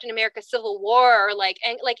Captain America Civil War, or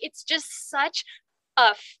it's just such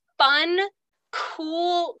a fun,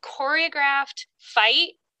 cool, choreographed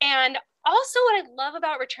fight. And also what I love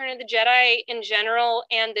about Return of the Jedi in general,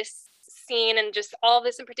 and this scene and just all of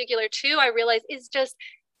this in particular too, I realize is just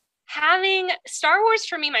having Star Wars,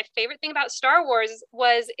 for me, my favorite thing about Star Wars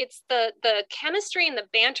was it's the chemistry and the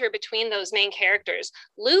banter between those main characters,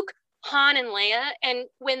 Luke, Han, and Leia. And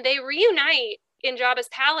when they reunite in Jabba's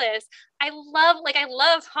palace, I love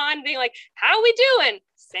Han being like, how we doing?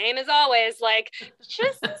 Same as always. Like,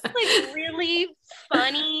 just this, like, really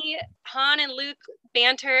funny Han and Luke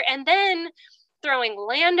banter. And then throwing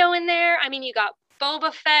Lando in there. I mean, you got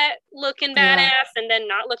Boba Fett looking badass and then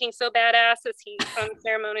not looking so badass as he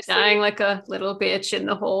unceremoniously dying like a little bitch in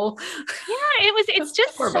the hole. Yeah, it's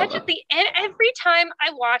just such at the end. Every time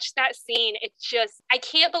I watch that scene, it's just, I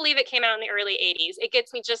can't believe it came out in the early 80s. It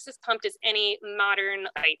gets me just as pumped as any modern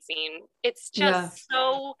fight scene. It's just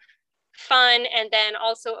so fun. And then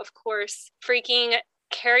also, of course, freaking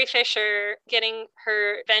Carrie Fisher getting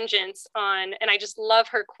her vengeance on, and I just love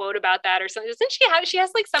her quote about that or something. Doesn't she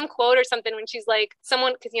has like some quote or something when she's like,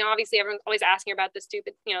 someone, because, you know, obviously everyone's always asking her about the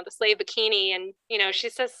stupid, you know, the slave bikini, and, you know, she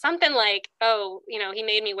says something like, oh, you know, he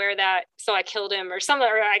made me wear that so I killed him, or something,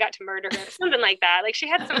 or I got to murder him, something like that. Like, she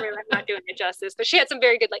had some really, I'm not doing it justice, but she had some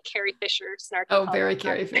very good, like, Carrie Fisher snarky. Oh, very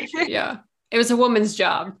Carrie Fisher. Yeah, it was a woman's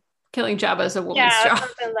job. Killing Jabba is a woman's job.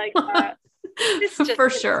 Something like that. For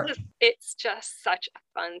sure. It's just such a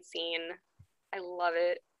fun scene. I love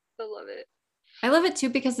it. I love it. I love it too,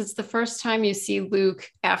 because it's the first time you see Luke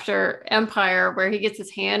after Empire, where he gets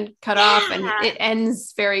his hand cut off and it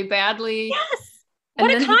ends very badly. Yes. And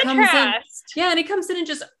what a contrast. And he comes in and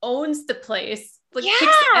just owns the place. Like,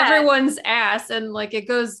 kicks everyone's ass, and like, it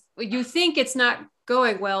goes, you think it's not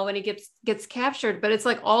going well when he gets captured, but it's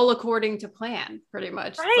like all according to plan, pretty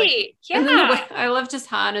much. Right. Like, and then I love just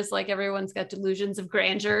Han is like, everyone's got delusions of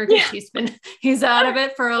grandeur. He's out of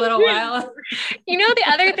it for a little while. You know, the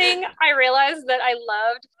other thing I realized that I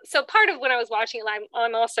loved, so part of when I was watching it,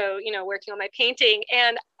 I'm also, you know, working on my painting,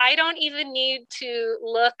 and I don't even need to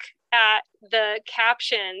look at the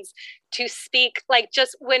captions to speak, like,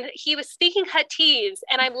 just when he was speaking Huttese,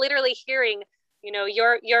 and I'm literally hearing, you know,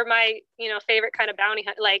 you're my, you know, favorite kind of bounty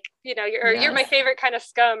hunter, like, you know, you're my favorite kind of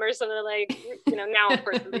scum, or something, like, you know, now of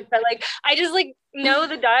course, but like, I just like know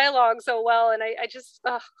the dialogue so well, and I just,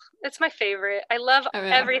 it's my favorite. I love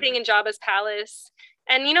everything in Jabba's palace.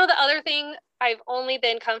 And, you know, the other thing I've only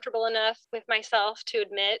been comfortable enough with myself to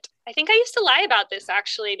admit, I think I used to lie about this,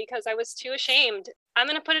 actually, because I was too ashamed. I'm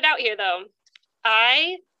going to put it out here, though.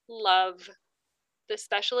 I love the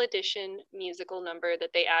special edition musical number that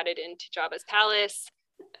they added into Jabba's palace.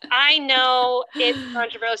 I know it's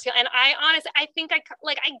controversial, and I think I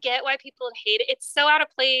get why people hate it. It's so out of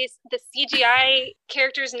place. The CGI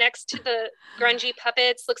characters next to the grungy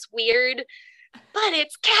puppets looks weird, but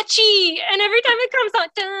it's catchy, and every time it comes on,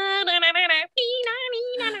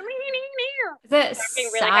 is that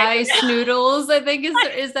Sai Snoodles? I think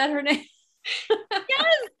is that her name?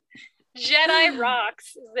 Yes. Jedi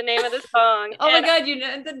Rocks is the name of the song. Oh my God, you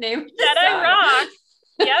know the name. Jedi Rocks.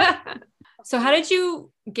 Yep. So how did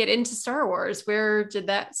you get into Star Wars? Where did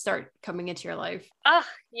that start coming into your life?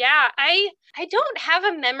 Yeah, I don't have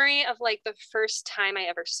a memory of like the first time I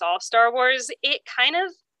ever saw Star Wars. It kind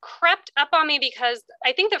of crept up on me because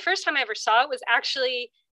I think the first time I ever saw it was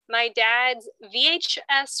actually my dad's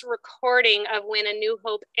VHS recording of when A New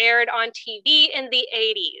Hope aired on TV in the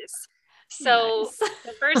 80s. So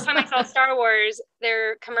the first time I saw Star Wars,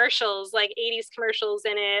 there are commercials, like 80s commercials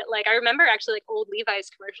in it. Like, I remember actually like old Levi's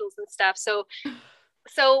commercials and stuff. So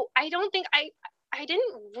I don't think I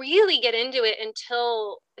didn't really get into it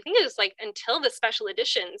until, I think it was like until the special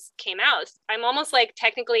editions came out. I'm almost like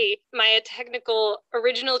my technical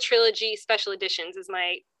original trilogy special editions is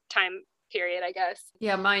my time period, I guess.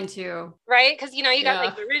 Yeah, mine too. Right? Because, you know, you got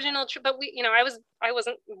like the original, but we, you know, I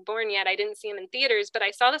wasn't born yet. I didn't see them in theaters, but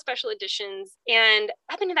I saw the special editions. And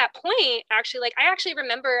up until that point, actually, like, I actually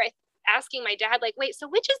remember asking my dad, like, wait, so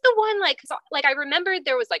which is the one? Like, cause like, I remembered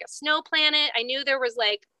there was like a snow planet. I knew there was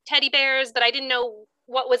like teddy bears, but I didn't know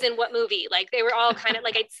what was in what movie. Like, they were all kind of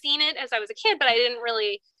like, I'd seen it as I was a kid, but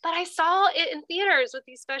I saw it in theaters with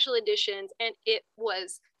these special editions, and it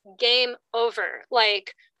was game over.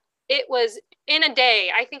 Like, it was in a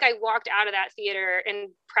day. I think I walked out of that theater and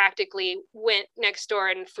practically went next door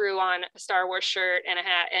and threw on a Star Wars shirt and a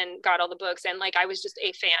hat and got all the books. And like, I was just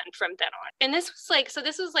a fan from then on. And this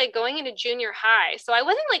was like going into junior high. So I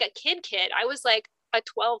wasn't like a kid. I was like a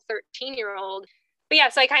 12, 13-year-old. But yeah,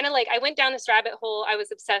 so I kind of like, I went down this rabbit hole. I was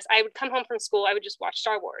obsessed. I would come home from school. I would just watch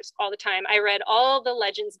Star Wars all the time. I read all the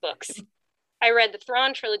Legends books. I read the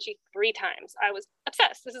Thrawn trilogy 3 times. I was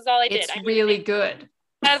obsessed. This is all I did. It's really good.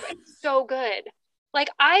 It's so good. Like,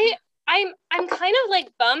 I'm kind of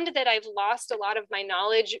like bummed that I've lost a lot of my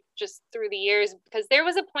knowledge just through the years, because there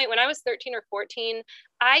was a point when I was 13 or 14,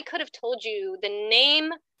 I could have told you the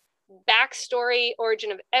name, backstory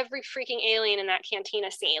origin of every freaking alien in that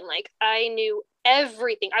cantina scene. Like, I knew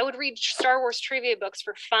everything. I would read Star Wars trivia books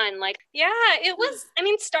for fun. Like, yeah, it was, I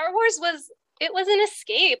mean, Star Wars was, it was an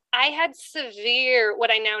escape. I had severe,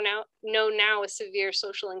 what I now know now is severe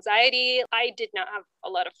social anxiety. I did not have a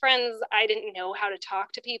lot of friends. I didn't know how to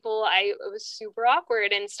talk to people. It was super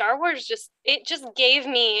awkward. And Star Wars it just gave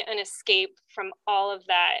me an escape from all of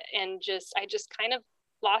that. And I just kind of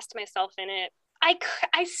lost myself in it.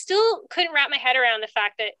 I still couldn't wrap my head around the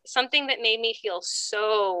fact that something that made me feel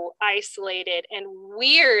so isolated and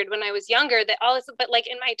weird when I was younger, but like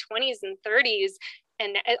in my 20s and 30s,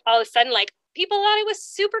 and all of a sudden, like, people thought it was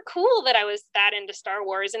super cool that I was that into Star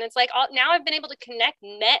Wars. And it's like, now I've been able to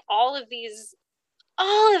met all of these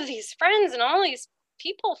friends and all these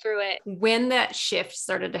people through it. When that shift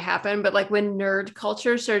started to happen, but like when nerd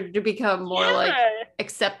culture started to become more like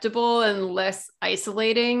acceptable and less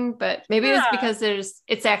isolating, but maybe it's because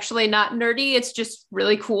it's actually not nerdy. It's just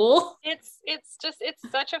really cool. It's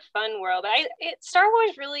such a fun world. Star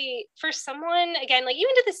Wars really, for someone, again, like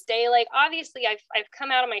even to this day, like obviously I've come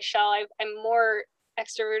out of my shell. I'm more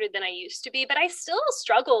extroverted than I used to be, but I still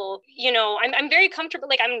struggle. You know, I'm very comfortable.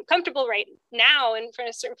 Like, I'm comfortable right now in front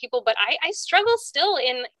of certain people, but I struggle still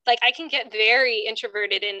in, like, I can get very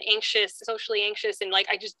introverted and anxious, socially anxious. And like,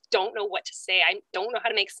 I just don't know what to say. I don't know how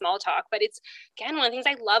to make small talk, but it's, again, one of the things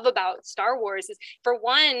I love about Star Wars is, for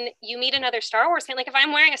one, you meet another Star Wars fan. Like, if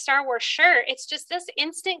I'm wearing a Star Wars shirt, it's just this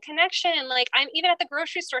instant connection. Like, I'm even at the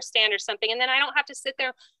grocery store stand or something, and then I don't have to sit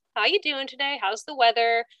there, how you doing today? How's the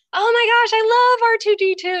weather? Oh my gosh, I love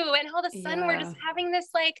R2-D2. And all of a sudden we're just having this,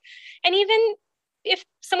 like, and even if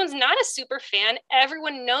someone's not a super fan,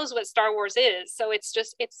 everyone knows what Star Wars is. So it's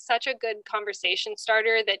such a good conversation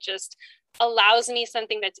starter that just allows me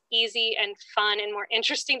something that's easy and fun and more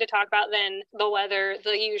interesting to talk about than the weather,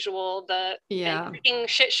 the usual, the freaking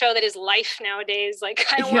shit show that is life nowadays. Like,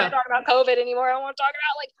 I don't want to talk about COVID anymore. I want to talk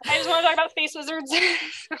about, like, I just want to talk about space wizards.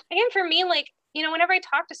 Again, for me, like, you know, whenever I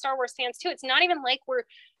talk to Star Wars fans too, it's not even like we're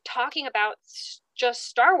talking about just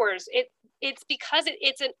Star Wars. It's because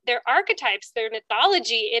their archetypes, their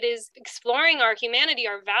mythology. It is exploring our humanity,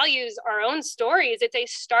 our values, our own stories. It's a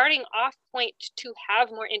starting off point to have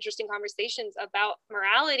more interesting conversations about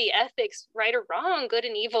morality, ethics, right or wrong, good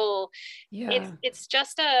and evil. It's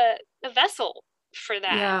just a vessel for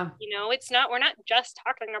that. You know, we're not just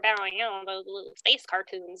talking about, you know, the little space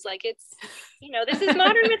cartoons. Like, it's, you know, this is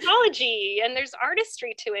modern mythology and there's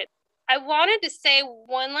artistry to it. I wanted to say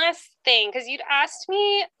one last thing, because you'd asked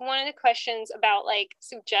me one of the questions about, like,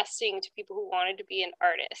 suggesting to people who wanted to be an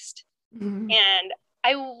artist. And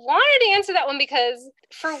I wanted to answer that one because,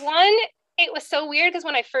 for one, it was so weird, because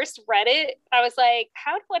when I first read it, I was like,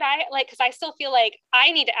 how would I, like, because I still feel like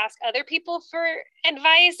I need to ask other people for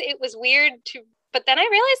advice. It was weird but then I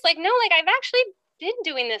realized, like, no, like, I've actually been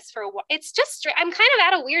doing this for a while. It's just, I'm kind of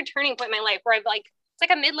at a weird turning point in my life where I've, like, it's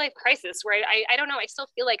like a midlife crisis where I don't know, I still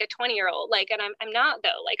feel like a 20-year-old, like, and I'm not,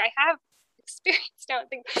 though. Like, I have experience now and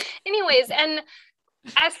things. Anyways, and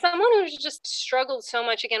as someone who's just struggled so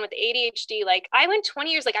much, again, with ADHD, like, I went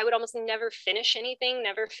 20 years, like, I would almost never finish anything,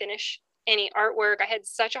 never finish any artwork. I had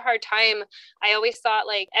such a hard time. I always thought,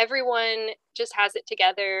 like, everyone just has it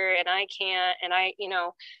together and I can't, and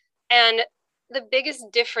and the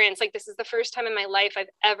biggest difference, like, this is the first time in my life I've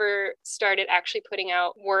ever started actually putting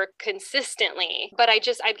out work consistently, but I'd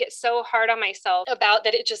get so hard on myself about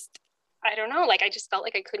that. It just, I don't know, like, I just felt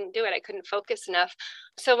like I couldn't do it. I couldn't focus enough.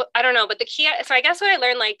 So I don't know, but so I guess what I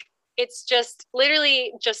learned, like, it's just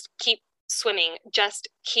literally just keep swimming, just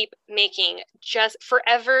keep making, just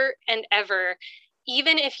forever and ever.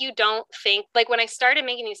 Even if you don't think, like, when I started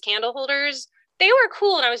making these candle holders, they were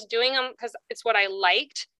cool and I was doing them because it's what I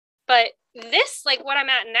liked. But this, like, what I'm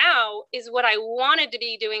at now is what I wanted to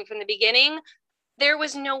be doing from the beginning. There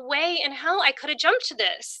was no way in hell I could have jumped to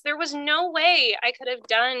this. There was no way I could have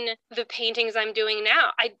done the paintings I'm doing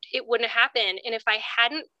now. It wouldn't have happened. And if I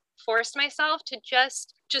hadn't forced myself to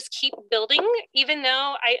just keep building, even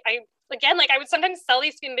though I again, like, I would sometimes sell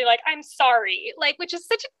these and be like, I'm sorry, like, which is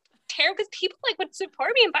such a terrible, because people, like, would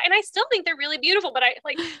support me and I still think they're really beautiful, but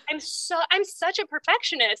I'm such a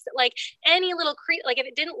perfectionist that, like, any little like, if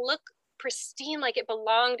it didn't look pristine, like it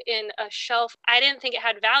belonged in a shelf, I didn't think it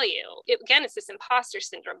had value. Again, it's this imposter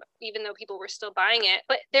syndrome, even though people were still buying it,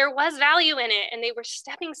 but there was value in it and they were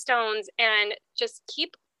stepping stones. And just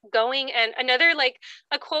keep going. And another, like,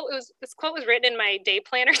 this quote was written in my day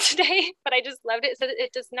planner today, but I just loved it. It said,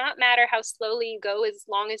 it does not matter how slowly you go as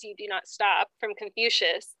long as you do not stop, from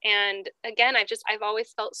Confucius. And again, I've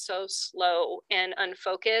always felt so slow and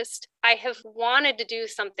unfocused. I have wanted to do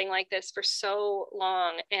something like this for so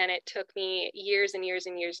long, and it took me years and years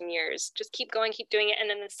and years and years. Just keep going, keep doing it. And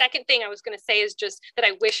then the second thing I was going to say is just that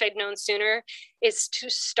I wish I'd known sooner, is to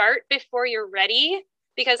start before you're ready.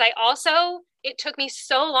 Because it took me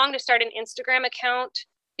so long to start an Instagram account,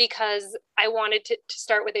 because I wanted to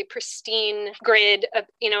start with a pristine grid of,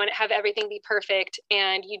 and have everything be perfect.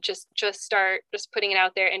 And you just start just putting it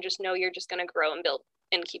out there and just know you're just going to grow and build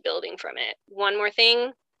and keep building from it. One more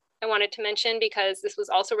thing I wanted to mention, because this was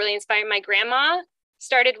also really inspiring. My grandma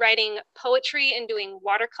started writing poetry and doing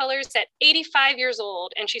watercolors at 85 years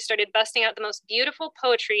old. And she started busting out the most beautiful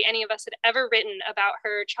poetry any of us had ever written about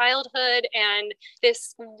her childhood and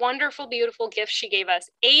this wonderful, beautiful gift she gave us.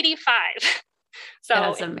 85. So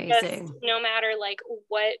that's amazing. No matter like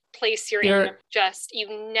what place you're in,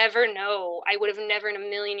 you never know. I would have never in a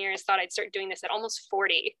million years thought I'd start doing this at almost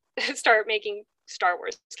 40, start making Star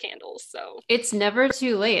Wars candles. So it's never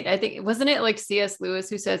too late. I think, wasn't it like C.S. Lewis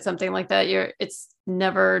who said something like that? It's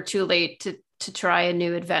never too late to try a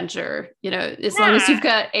new adventure. As long as you've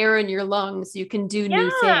got air in your lungs, you can do new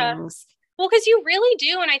things. Well, because you really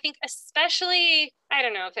do. And I think especially, I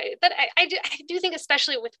don't know but I do think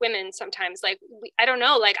especially with women sometimes, like, I don't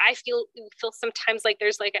know, like I feel sometimes like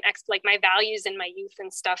there's like like my values and my youth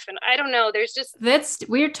and stuff. And I don't know,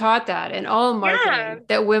 we're taught that in all marketing,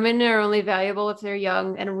 that women are only valuable if they're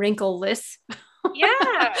young and wrinkleless.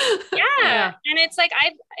 Yeah. And it's like,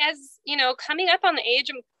 coming up on the age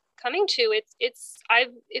I'm coming to,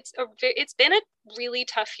 it's been a really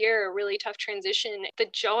tough year, a really tough transition. The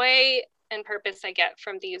joy and purpose I get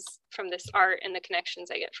from this art and the connections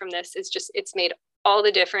I get from this it's made all the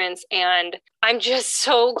difference. And I'm just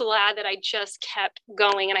so glad that I just kept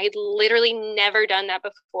going. And I had literally never done that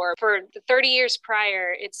before. For the 30 years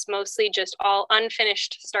prior, it's mostly just all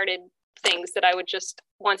unfinished started things that I would just,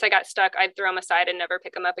 once I got stuck, I'd throw them aside and never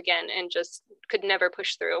pick them up again, and just could never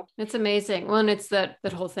push through. It's amazing. Well, and it's that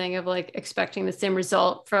whole thing of like expecting the same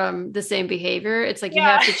result from the same behavior. It's like, you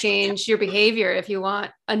have to change your behavior if you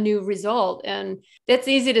want a new result. And that's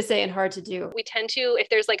easy to say and hard to do. We tend to, if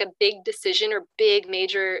there's like a big decision or big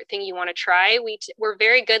major thing you want to try, we're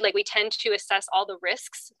very good. Like, we tend to assess all the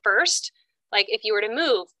risks first. Like, if you were to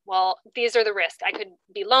move, well, these are the risks. I could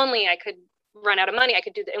be lonely. I could run out of money. I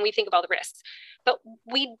could do that. And we think of all the risks, but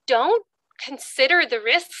we don't consider the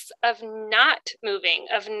risks of not moving,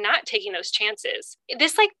 of not taking those chances.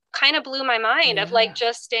 This like kind of blew my mind of like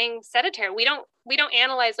just staying sedentary. We don't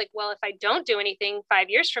analyze like, well, if I don't do anything 5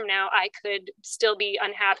 years from now, I could still be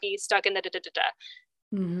unhappy, stuck in the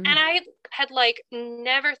And I had like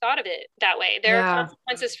never thought of it that way. There are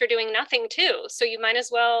consequences for doing nothing too. So you might as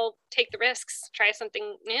well take the risks, try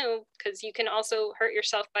something new, because you can also hurt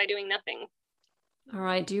yourself by doing nothing. All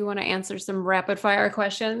right. Do you want to answer some rapid fire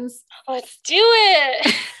questions? Let's do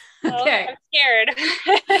it. Okay. I'm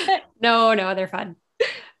scared. No, they're fun.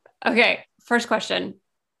 Okay. First question.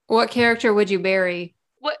 What character would you bury?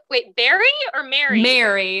 What? Wait, Barry or Mary?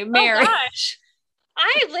 Mary. Oh gosh.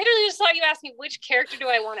 I literally just thought you asked me which character do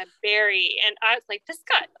I want to bury. And I was like, this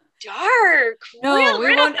got dark. No,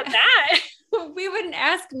 right off the bat. We wouldn't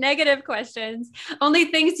ask negative questions. Only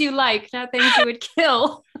things you like, not things you would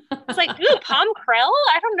kill. It's like, ooh, Palm Krell?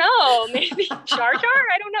 I don't know. Maybe Jar Jar?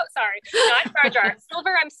 I don't know. Sorry. Not Jar Jar.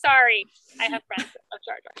 Silver, I'm sorry. I have friends of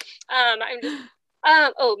Jar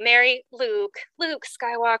Jar. Mary, Luke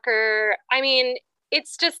Skywalker. I mean,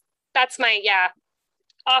 it's just, that's my,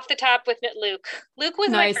 off the top with it, Luke. Luke was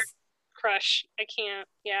my first crush. I can't.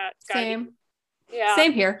 Yeah. It's gotta Same. Be. Yeah.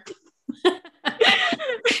 Same here.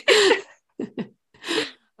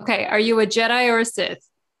 Okay. Are you a Jedi or a Sith?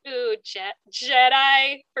 Ooh,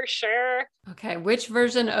 Jedi for sure. Okay. Which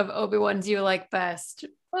version of Obi-Wan do you like best?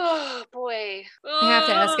 Oh boy. I have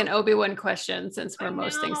to ask an Obi-Wan question since we're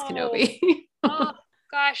most things Kenobi. Oh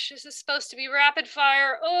gosh, this is supposed to be rapid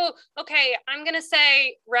fire. Oh, okay. I'm gonna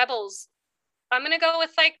say Rebels. I'm gonna go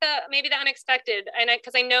with like maybe the unexpected, and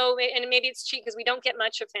because I know, and maybe it's cheap because we don't get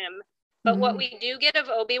much of him, but what we do get of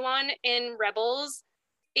Obi-Wan in Rebels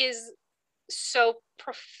is so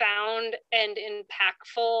profound and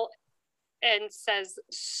impactful, and says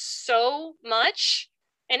so much.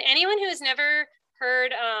 And anyone who has never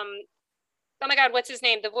heard, oh my God, what's his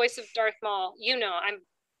name? The voice of Darth Maul. I'm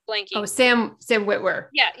blanking. Oh, Sam Witwer.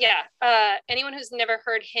 Yeah. Anyone who's never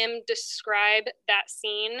heard him describe that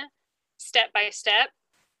scene step by step,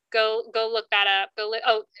 go look that up.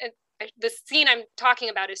 the scene I'm talking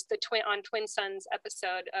about is the Twin Sons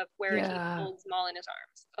episode of where he holds Maul in his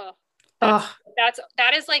arms.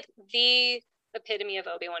 That is like the epitome of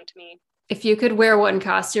Obi-Wan to me. If you could wear one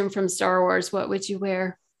costume from Star Wars, what would you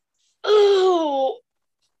wear? Oh,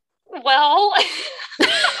 well,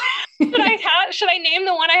 should I name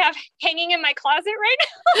the one I have hanging in my closet right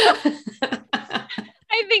now?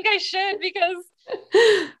 I think I should, because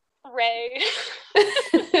Rey.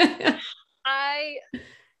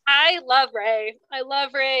 I love Rey. I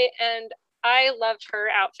love Rey, and I loved her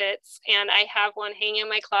outfits, and I have one hanging in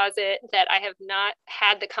my closet that I have not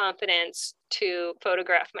had the confidence to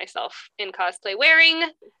photograph myself in cosplay wearing.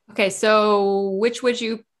 Okay, so which would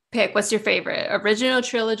you pick? What's your favorite? Original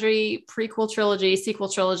trilogy, prequel trilogy, sequel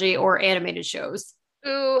trilogy, or animated shows?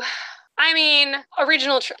 Ooh, I mean,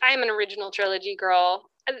 I'm an original trilogy girl.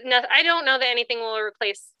 I don't know that anything will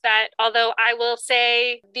replace that, although I will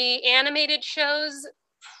say the animated shows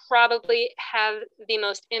probably have the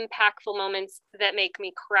most impactful moments that make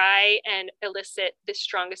me cry and elicit the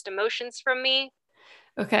strongest emotions from me.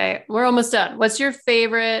 Okay, we're almost done. What's your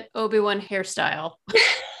favorite Obi-Wan hairstyle?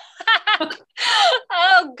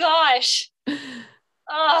 Oh gosh.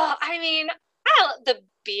 Oh, I mean, the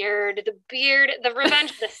beard, the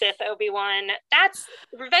Revenge of the Sith Obi-Wan.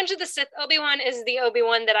 Revenge of the Sith Obi-Wan is the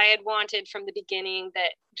Obi-Wan that I had wanted from the beginning,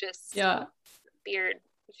 that just beard.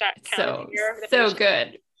 That so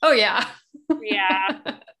good. Oh yeah. Yeah.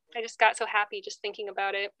 I just got so happy just thinking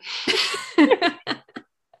about it.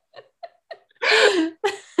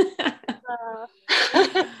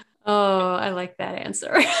 Oh, I like that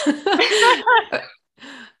answer.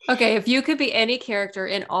 Okay, if you could be any character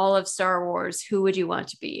in all of Star Wars, who would you want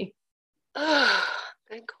to be?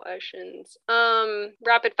 Good questions.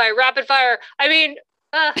 Rapid fire. I mean,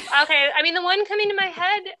 okay. I mean, the one coming to my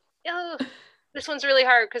head, this one's really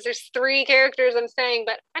hard because there's 3 characters I'm saying,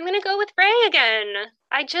 but I'm going to go with Rey again.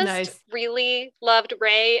 I just really loved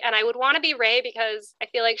Rey, and I would want to be Rey because I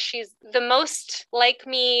feel like she's the most like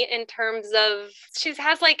me in terms of she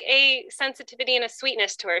has like a sensitivity and a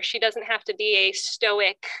sweetness to her. She doesn't have to be a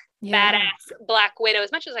stoic, badass Black Widow.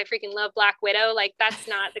 As much as I freaking love Black Widow, like that's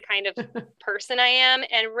not the kind of person I am.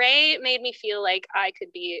 And Rey made me feel like I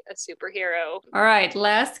could be a superhero. All right,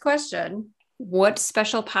 last question. What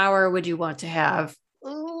special power would you want to have?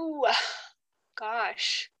 Ooh,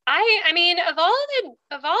 gosh. I mean, of all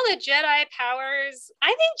the Jedi powers, I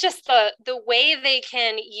think just the way they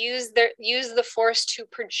can use the Force to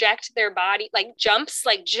project their body, like jumps,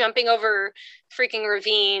 like jumping over freaking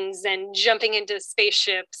ravines and jumping into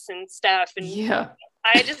spaceships and stuff. And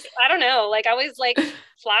I don't know, like I always like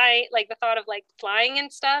fly, like the thought of like flying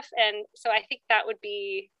and stuff. And so I think that would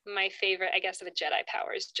be my favorite, I guess, of a Jedi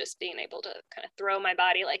power, is just being able to kind of throw my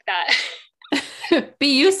body like that.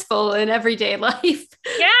 Be useful in everyday life.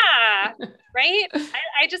 Yeah, right.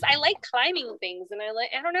 I like climbing things, and I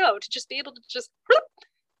don't know, to just be able to just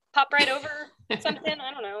pop right over something.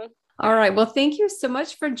 I don't know. All right. Well, thank you so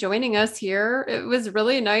much for joining us here. It was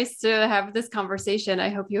really nice to have this conversation. I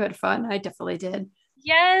hope you had fun. I definitely did.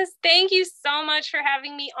 Yes. Thank you so much for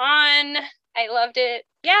having me on. I loved it.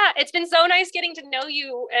 Yeah, it's been so nice getting to know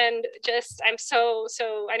you, and just I'm so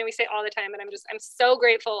I know we say it all the time, but I'm so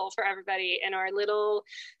grateful for everybody in our little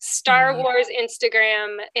Star Wars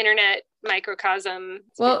Instagram internet microcosm.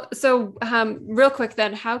 Well, so real quick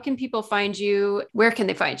then, how can people find you? Where can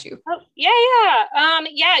they find you? Oh,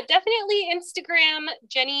 yeah, definitely Instagram,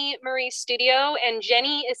 Jenny Marie Studio, and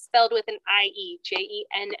Jenny is spelled with an I-E, Jennie.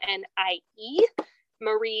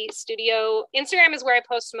 Marie Studio. Instagram is where I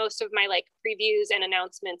post most of my like previews and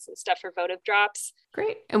announcements and stuff for votive drops.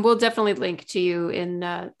 Great. And we'll definitely link to you in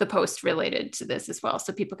the post related to this as well,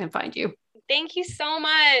 so people can find you. Thank you so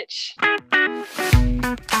much.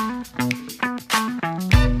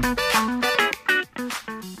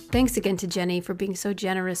 Thanks again to Jenny for being so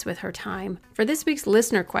generous with her time. For this week's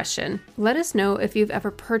listener question, let us know if you've ever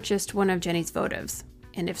purchased one of Jenny's votives.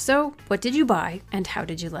 And if so, what did you buy and how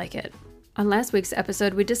did you like it? On last week's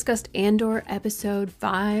episode, we discussed Andor episode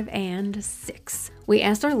 5 and 6. We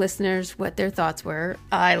asked our listeners what their thoughts were.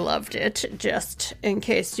 I loved it, just in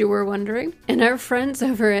case you were wondering. And our friends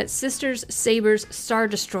over at Sisters Sabers Star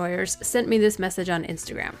Destroyers sent me this message on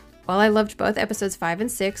Instagram. While I loved both episodes 5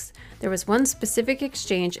 and 6, there was one specific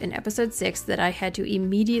exchange in episode 6 that I had to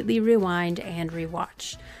immediately rewind and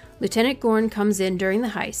rewatch. Lieutenant Gorn comes in during the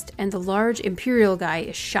heist, and the large Imperial guy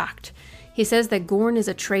is shocked. He says that Gorn is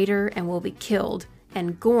a traitor and will be killed,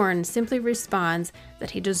 and Gorn simply responds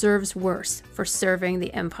that he deserves worse for serving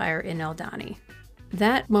the Empire in Aldhani.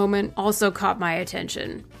 That moment also caught my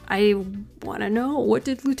attention. I want to know, what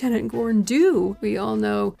did Lieutenant Gorn do? We all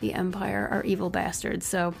know the Empire are evil bastards,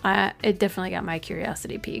 so it definitely got my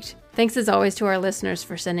curiosity piqued. Thanks as always to our listeners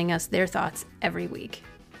for sending us their thoughts every week.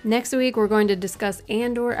 Next week, we're going to discuss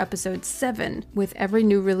Andor Episode 7. With every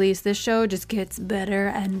new release, this show just gets better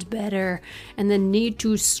and better, and the need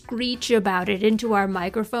to screech about it into our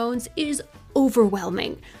microphones is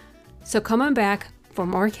overwhelming. So come on back for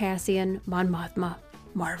more Cassian, Mon Mothma,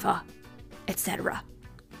 Marva, etc.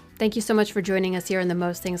 Thank you so much for joining us here in the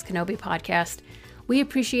Most Things Kenobi podcast. We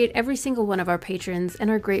appreciate every single one of our patrons and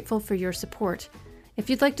are grateful for your support. If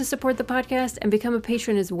you'd like to support the podcast and become a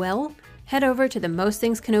patron as well, head over to the Most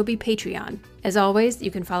Things Kenobi Patreon. As always,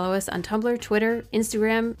 you can follow us on Tumblr, Twitter,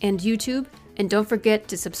 Instagram, and YouTube, and don't forget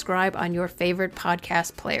to subscribe on your favorite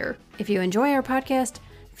podcast player. If you enjoy our podcast,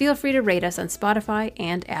 feel free to rate us on Spotify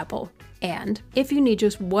and Apple. And if you need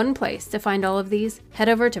just one place to find all of these, head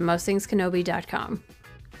over to mostthingsKenobi.com.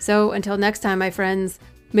 So until next time, my friends,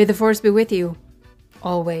 may the Force be with you,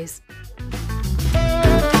 always.